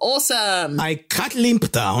 cool. Awesome. I cut Limp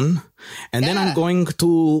down, and then I'm going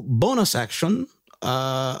to bonus action,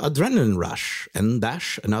 Adrenaline Rush, and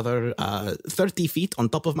dash another 30 feet on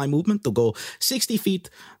top of my movement to go 60 feet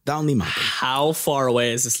down the mountain. How far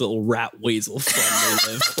away is this little rat weasel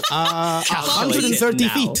from me? 130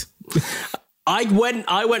 feet. I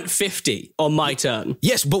went 50 on my turn.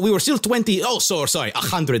 Yes, but we were still 20. Oh, sorry,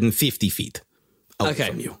 150 feet.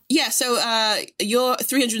 From you. Yeah, so you're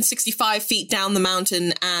 365 feet down the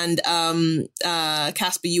mountain, and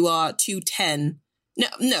Casper, you are 210.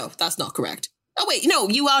 No, that's not correct. Oh wait, no,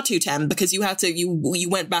 you are 210 because you have to. You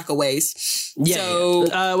went back a ways. Yeah. So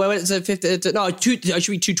so 50. No, I should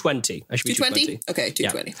be 220. I should be 220. Okay,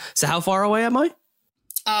 220. Yeah. So how far away am I?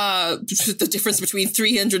 The difference between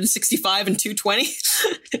 365 and 220.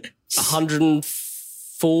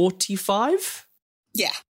 145.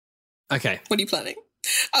 Yeah. Okay. What are you planning?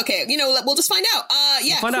 Okay, we'll just find out.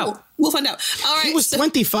 We'll find out. All right. He was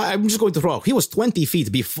 25. I'm just going to throw. He was 20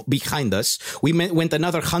 feet behind us. We went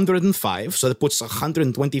another 105, so that puts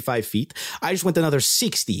 125 feet. I just went another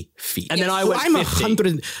 60 feet. And then I went 50.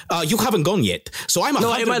 100. You haven't gone yet. So I'm 100.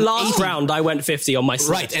 No, in my last round, I went 50 on my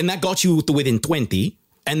sled. Right, and that got you to within 20.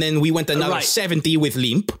 And then we went another 70 with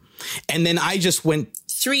Limp. And then I just went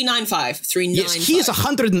 395. Yes, he is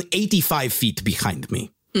 185 feet behind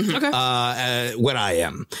me. Mm-hmm. Okay. Where I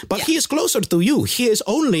am. But he is closer to you. He is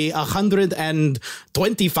only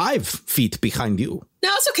 125 feet behind you. No,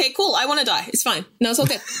 it's okay. Cool. I want to die. It's fine. No, it's all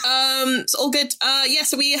good. It's all good.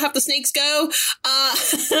 So we have the snakes go.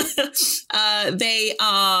 They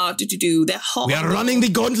are... They're hot. We are running the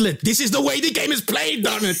gauntlet. This is the way the game is played,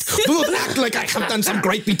 darn it. Do not act like I have done some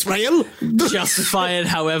great betrayal. Justify it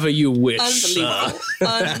however you wish.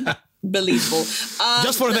 Unbelievable. Unbelievable.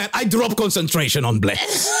 Just for that, I drop concentration on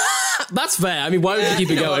Bless. That's fair. I mean, why would you keep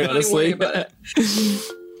it going, honestly?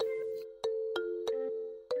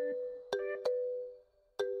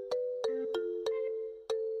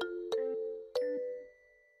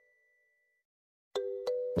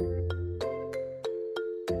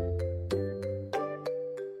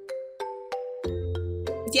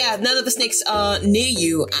 Yeah, none of the snakes are near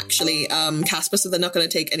you, actually, Casper, so they're not going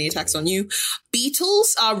to take any attacks on you.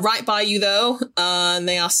 Beetles are right by you, though, and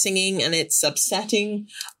they are singing, and it's upsetting,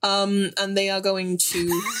 and they are going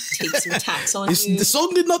to take some attacks on you. The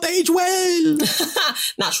song did not age well.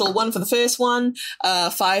 Natural 1 for the first one,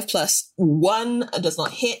 5 plus 1 does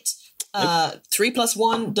not hit, 3 plus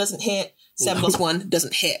 1 doesn't hit, 7 plus 1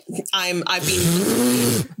 doesn't hit. I've been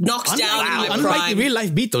knocked down in my prime. Unlike the real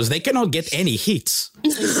life Beatles, they cannot get any hits.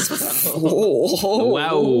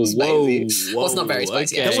 Wow. Spicy. Well, it's not very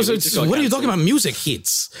spicy. Okay. What are you talking about? Music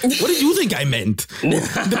hits. What did you think I meant?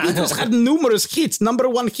 The Beatles had numerous hits, number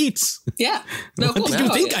 1 hits. Yeah. No, what did you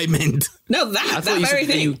think I meant? No, that very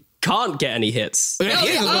thing. You can't get any hits.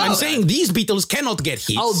 I'm saying these Beatles cannot get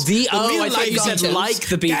hits. I thought you said like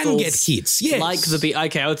the Beatles can get hits. Yes, like the Beatles.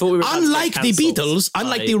 Okay, I thought we were unlike the Beatles,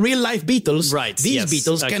 unlike the real life Beatles. Right, these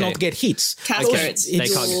Beatles cannot get hits.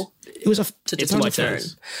 It's my turn.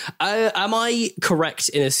 Am I correct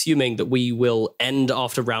in assuming that we will end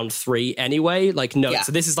after round 3 anyway? Like, no. Yeah.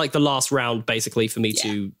 So this is like the last round, basically, for me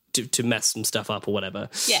to mess some stuff up or whatever.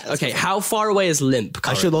 Yeah. Okay. How far away is Limp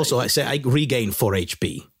currently? I should also say I regain 4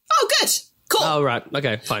 HP. Oh, good. Cool. Oh, right.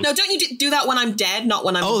 Okay, fine. No, don't you do that when I'm dead, not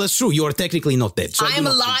when I'm... Oh, that's true. You are technically not dead. So I am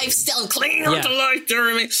alive still, clinging on to life,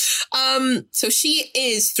 Jeremy. So she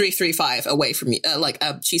is 335 away from you.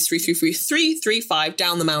 She's 335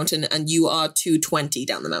 down the mountain, and you are 220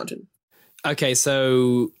 down the mountain. Okay,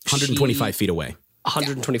 so... 125 feet away.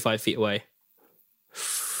 125 feet away.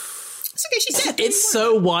 It's okay, she's dead. It's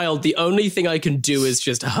so wild. The only thing I can do is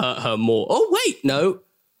just hurt her more. Oh, wait, no.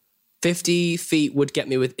 50 feet would get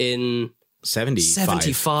me within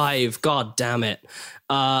 75. God damn it.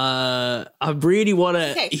 I really want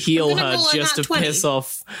to heal her just to piss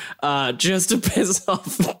off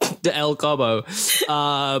the El Cabo.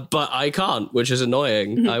 But I can't, which is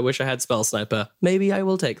annoying. I wish I had Spell Sniper. Maybe I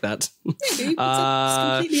will take that. Maybe. It's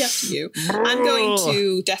completely up to you. I'm going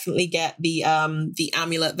to definitely get the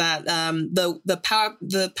amulet that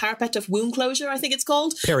the parapet of wound closure, I think it's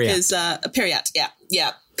called. Periat.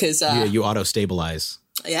 Yeah. Because you auto stabilize.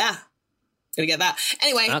 Yeah. Gonna get that.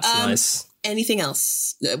 Anyway, that's nice. Anything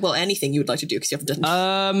else? Well, anything you would like to do because you haven't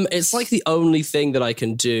done. It's like the only thing that I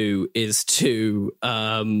can do is to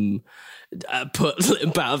put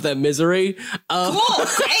Limp out of their misery. Cool,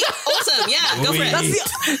 great, awesome, yeah, go for it.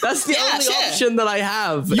 That's the only option that I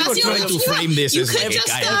have. You were trying to frame this as like a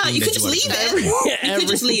guy. You could just leave it. You could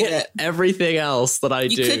just leave it. Everything else that I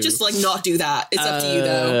do. You could just like not do that. It's up to you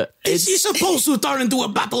though. Is he supposed to turn into a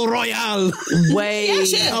battle royale?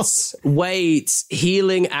 Wait.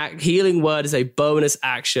 Healing word is a bonus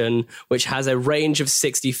action which has a range of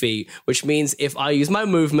 60 feet, which means if I use my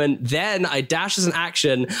movement, then I dash as an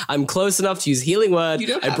action. I'm close enough to use healing word.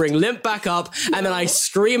 I bring Limp back up, and then I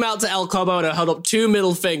scream out to El Cobo and I hold up 2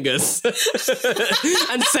 middle fingers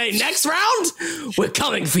and say, "Next round, we're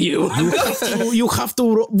coming for you." You have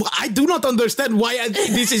to. I do not understand why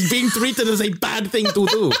this is being treated as a bad thing to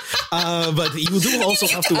do. But you do also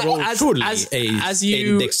have to roll a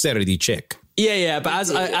dexterity check. Yeah, but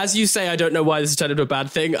as you say, I don't know why this has turned into a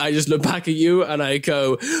bad thing. I just look back at you and I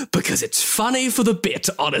go, because it's funny for the bit,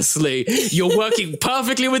 honestly. You're working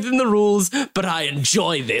perfectly within the rules, but I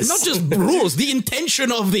enjoy this. Not just rules, the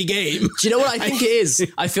intention of the game. Do you know what I think it is?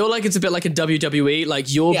 I feel like it's a bit like in WWE,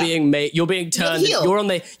 like you're being turned,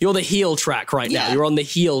 you're the heel track right now. You're on the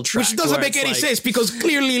heel track. Which doesn't make any sense because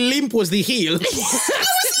clearly Limp was the heel.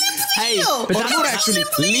 Hey, but that's not actually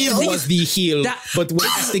Limp was the heel, but we're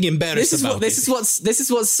just embarrassed about it. This is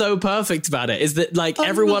what's so perfect about it is that like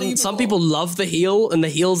everyone, some people love the heel and the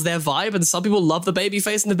heel's their vibe, and some people love the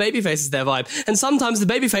babyface and the babyface is their vibe, and sometimes the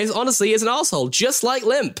babyface honestly is an asshole, just like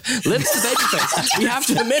Limp. Limp's the babyface. We have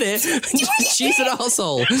to admit it. She's an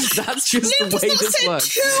asshole. That's just the way this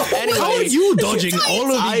works. Anyway, how are you dodging all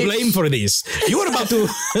of the blame for this? You are about to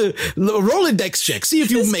roll a dex check. See if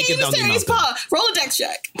you make it down the mountain. Roll a dex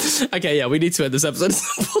check. Okay, yeah, we need to end this episode at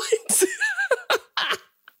some point.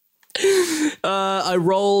 I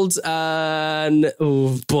rolled an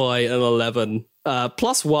 11.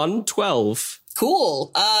 Plus 1, 12.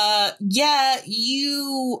 Cool. Yeah,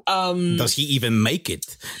 you Does he even make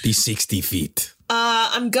it these 60 feet?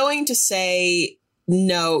 I'm going to say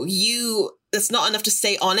no. That's not enough to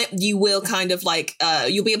stay on it. You will kind of like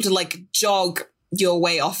you'll be able to like jog your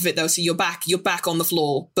way off of it though, so you're back on the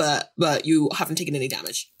floor, but you haven't taken any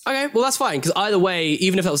damage. Okay, well that's fine, because either way,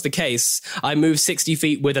 even if that was the case, I move 60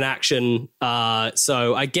 feet with an action,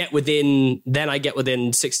 so I get within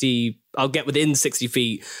 60, I'll get within 60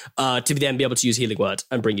 feet to then be able to use Healing Word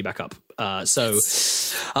and bring you back up. So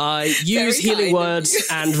I use Healing Word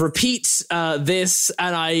and repeat this,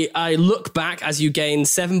 and I look back as you gain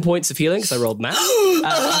 7 points of healing, because I rolled math.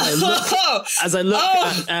 As I look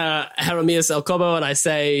at Jeremias El Cobo, and I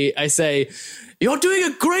say, "You're doing a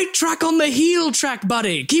great track on the heel track,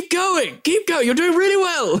 buddy. Keep going. You're doing really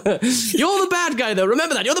well. You're the bad guy, though.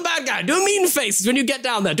 Remember that. You're the bad guy. Do a mean face when you get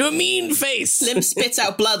down there. Do a mean face." Limp spits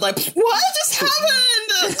out blood like, "What just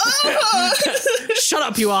happened? Oh. Shut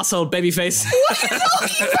up, you asshole, babyface." What are you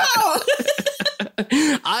talking about?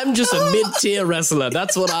 I'm just a mid-tier wrestler.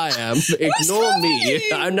 That's what I am. Ignore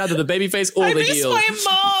me. I'm neither the babyface or the heel. I miss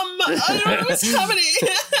my mom. I don't know what's happening.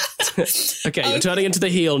 Okay, you're turning into the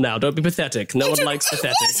heel now. Don't be pathetic. No one likes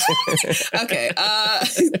pathetic. Okay,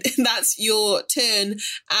 that's your turn.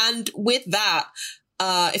 And with that,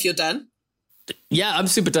 if you're done. Yeah, I'm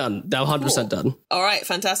super done. Now 100% done. All right,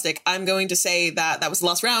 fantastic. I'm going to say that was the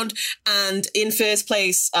last round. And in first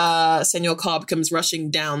place, Senor Cobb comes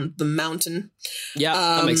rushing down the mountain. Yeah,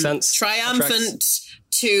 that makes sense. Triumphant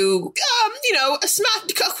to,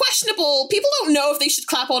 questionable. People don't know if they should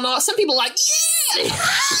clap or not. Some people are like, yeah!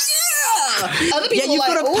 Yeah! Other people you've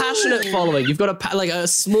are got a passionate following. You've got a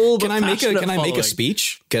small but passionate Can I make a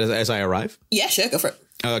speech as I arrive? Yeah, sure, go for it.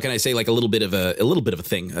 Can I say like a little bit of a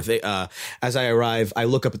thing? As I arrive, I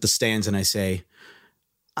look up at the stands and I say,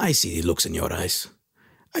 "I see the looks in your eyes.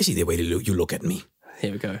 I see the way you look at me.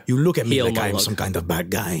 Here we go. You look at me like I'm some kind of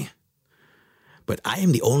bad guy. But I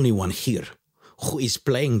am the only one here who is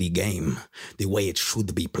playing the game the way it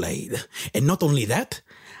should be played. And not only that,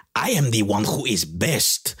 I am the one who is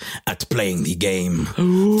best at playing the game.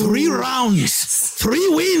 Ooh. 3 rounds, 3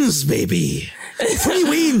 wins, baby. 3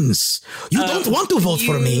 wins. You don't want to vote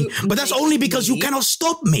for me, but that's only because you cannot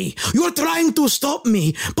stop me. You're trying to stop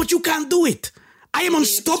me, but you can't do it. I am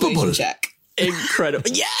unstoppable."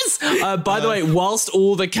 Incredible. Yes! By the way, whilst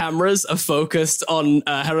all the cameras are focused on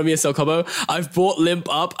Jeremias El Cobo, I've brought Limp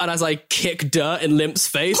up, and as I kick dirt in Limp's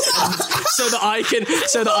face, so that I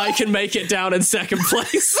can make it down in second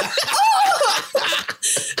place.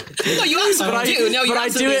 No, you absolutely do. No, you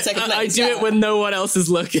absolutely in second place. I do it when no one else is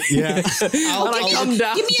looking. Yeah. I come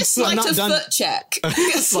down. Give me a sleight of foot check.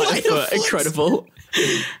 Sleight of foot. Incredible.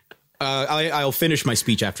 I'll finish my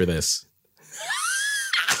speech after this.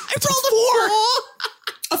 I rolled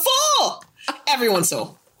a 4. A 4. Everyone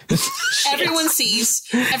saw. Everyone sees,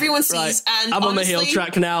 Right. and I'm on the heel honestly,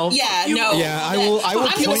 track now. Yeah, no. Yeah, I will I'm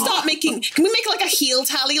gonna point- start making. Can we make like a heel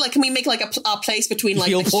tally? Like, can we make like a place between like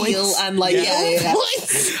Heel the points? heel and like yeah.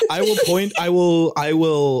 I will point. I will.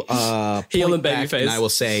 Heel point and baby back face. and I will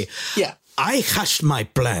say. Yeah. I hatched my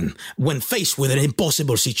plan. When faced with an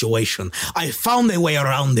impossible situation, I found a way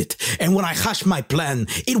around it. And when I hatched my plan,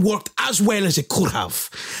 it worked as well as it could have.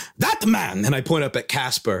 That man, and I point up at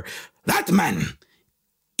Casper, that man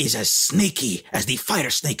is as snaky as the fire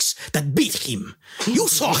snakes that beat him. You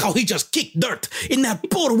saw how he just kicked dirt in that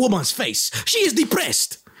poor woman's face. She is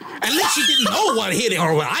depressed. Unless she didn't know what hit her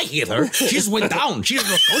or when I hit her, she just went down. She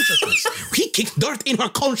lost consciousness. He kicked dirt in her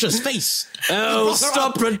conscious face. Oh,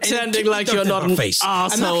 stop pretending like you're not an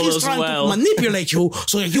asshole and now he's as trying well. to manipulate you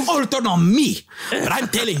so that you all turn on me. But I'm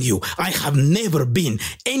telling you, I have never been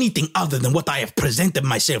anything other than what I have presented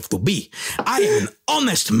myself to be. I am an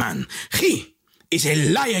honest man. He is a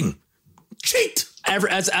lying cheat.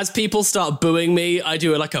 As people start booing me, I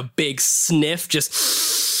do like a big sniff, just...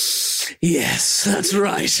 Yes, that's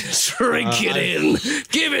right. Drink it in.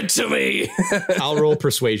 Give it to me. I'll roll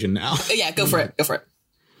persuasion now. Yeah, go for it. Go for it.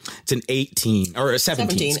 It's an 18 or a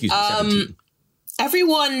 17. Excuse me, 17.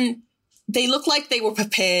 Everyone, they look like they were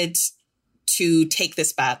prepared to take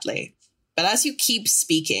this badly. But as you keep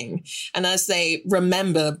speaking, and as they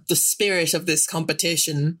remember the spirit of this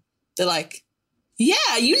competition, they're like,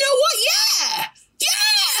 yeah, you know what? Yeah!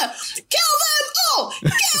 Yeah! Kill them all! Kill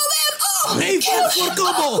them all! A vote for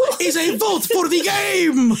Gobble is a vote for the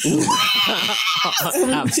game.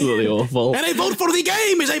 Absolutely awful. And a vote for the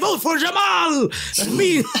game is a vote for Jamal.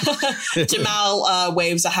 Me. Jamal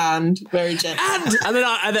waves a hand very gently. And then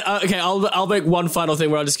I'll make one final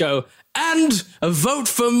thing where I'll just go, and a vote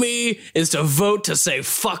for me is to vote to say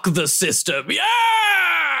fuck the system.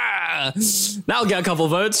 Yeah! That'll get a couple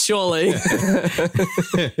votes, surely.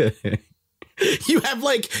 You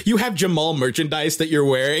have Jamal merchandise that you're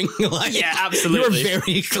wearing. Like, Yeah, absolutely. You're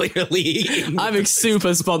very clearly. I'm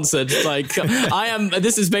super sponsored. Like, I am.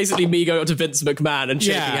 This is basically me going up to Vince McMahon and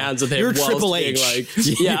shaking hands with him. You're whilst Triple being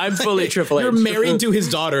H. like, I'm fully Triple H. You're married to his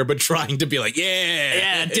daughter, but trying to be like,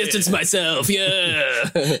 yeah, distance myself. Yeah.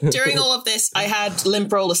 During all of this, I had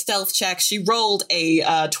Limp roll a stealth check. She rolled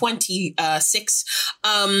a 26.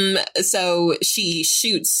 So she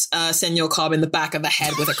shoots Senor Cobb in the back of the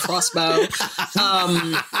head with a crossbow.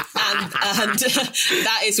 And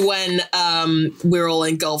that is when we're all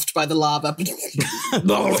engulfed by the lava.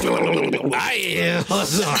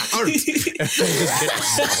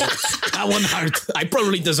 That one hurt. I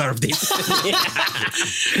probably deserved it.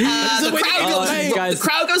 The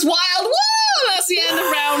crowd goes wild. Woo! That's the end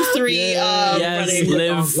of round 3.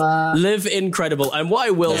 Yes, live incredible. And what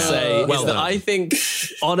I will say is that I think,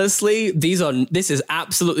 honestly, this is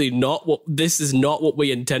absolutely not what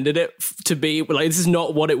we intended it to be. Like, this is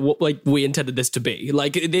not what we intended this to be.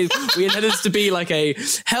 Like, we intended this to be like a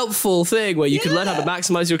helpful thing where you can learn how to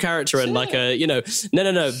maximize your character and like a, no.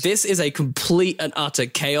 This is a complete and utter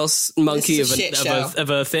chaos monkey of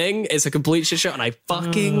a thing. It's a complete shit show, and I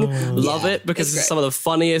fucking love it because it's some of the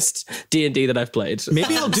funniest D&D that I've played.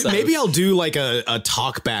 Maybe I'll do like a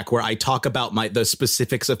talk back where I talk about the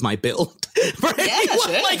specifics of my build for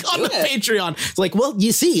anyone, like on the Patreon. It's like, well,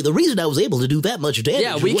 you see, the reason I was able to do that much damage.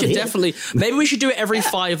 Yeah, we could definitely. Maybe we should do it every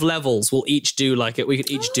 5 levels. We'll each do we could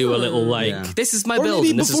each do a little this is my build,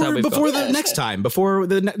 and this is how we've before the next time, before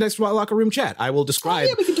the next locker room chat, I will describe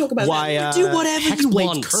we can talk about that. Do whatever you Hexblade's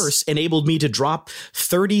want. curse enabled me to drop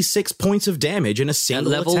 36 points of damage in a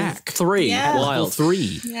single level attack. 3. Yeah. Wild. Level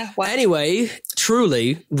 3. Yeah, wow. Anyway,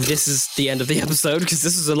 truly, this is the end of the episode because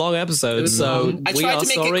this is a long episode. So I we tried are to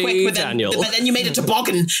make sorry, it quick, but Daniel. then you made it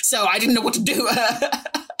toboggan, so I didn't know what to do.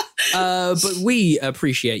 But we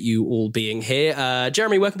appreciate you all being here.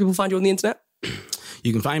 Jeremy, where can people find you on the internet?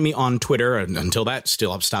 You can find me on Twitter until that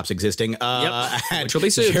still stops existing. Which will be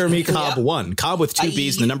soon. Jeremy Cobb 1. Cobb with 2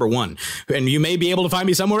 B's and the number 1. And you may be able to find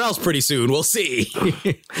me somewhere else pretty soon. We'll see.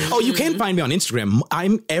 You can find me on Instagram.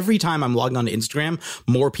 Every time I'm logging on to Instagram,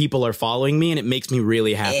 more people are following me, and it makes me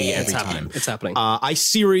really happy every time. It's happening. I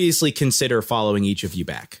seriously consider following each of you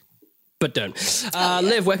back. But don't.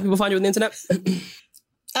 Liv, where can people find you on the internet?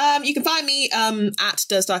 You can find me at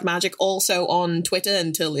Does Dark Magic, also on Twitter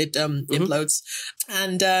until it implodes.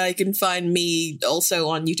 And you can find me also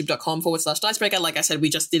on youtube.com/Dicebreaker. Like I said, we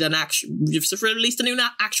just released a new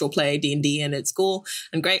actual play, D&D, and it's cool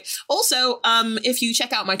and great. Also, if you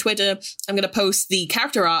check out my Twitter, I'm going to post the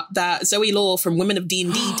character art that Zoe Law from Women of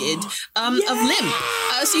D&D did of Limp.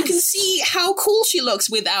 So you can see how cool she looks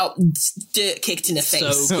without dirt kicked in her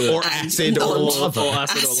face. So or acid or lava. Or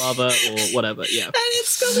acid or lava or whatever, yeah. And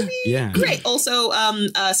it's going to be great. Also,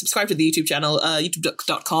 subscribe to the YouTube channel,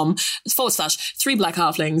 youtube.com/3 Black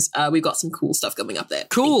Halflings. We've got some cool stuff coming up there.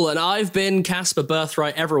 Cool, and I've been Casper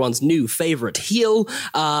Birthright, everyone's new favorite heel.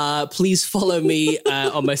 Please follow me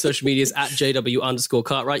on my social medias at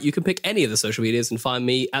JW_Cartwright. You can pick any of the social medias and find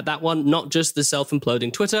me at that one, not just the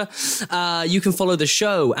self-imploding Twitter. You can follow the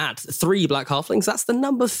show at 3 Black Halflings. That's the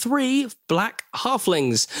number 3 Black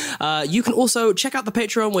Halflings. You can also check out the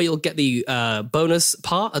Patreon where you'll get the bonus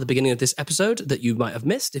part at the beginning of this episode that you might have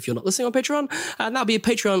missed if you're not listening on Patreon. And that'll be at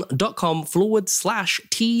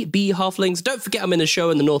patreon.com/TB Halflings. Don't forget I'm in a show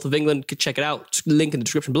in the north of England. Could check it out. Link in the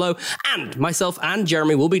description below. And myself and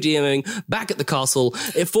Jeremy will be DMing back at the castle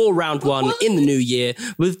for round 1 in the new year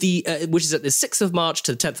with the which is at the 6th of March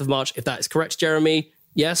to the 10th of March, if that is correct, Jeremy.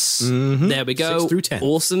 Yes, There we go. 6th through 10th.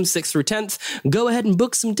 Awesome, 6th through 10th. Go ahead and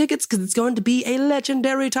book some tickets because it's going to be a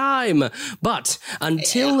legendary time. But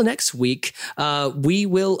until next week, we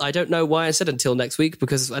will, I don't know why I said until next week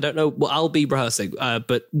because I don't know, well, I'll be rehearsing,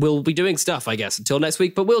 but we'll be doing stuff, I guess, until next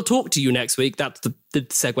week. But we'll talk to you next week. That's the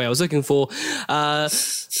segue I was looking for.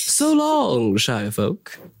 So long, Shire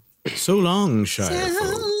folk. So long, Shire folk.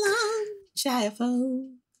 So long, Shire folk.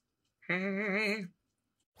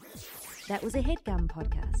 That was a HeadGum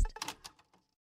podcast.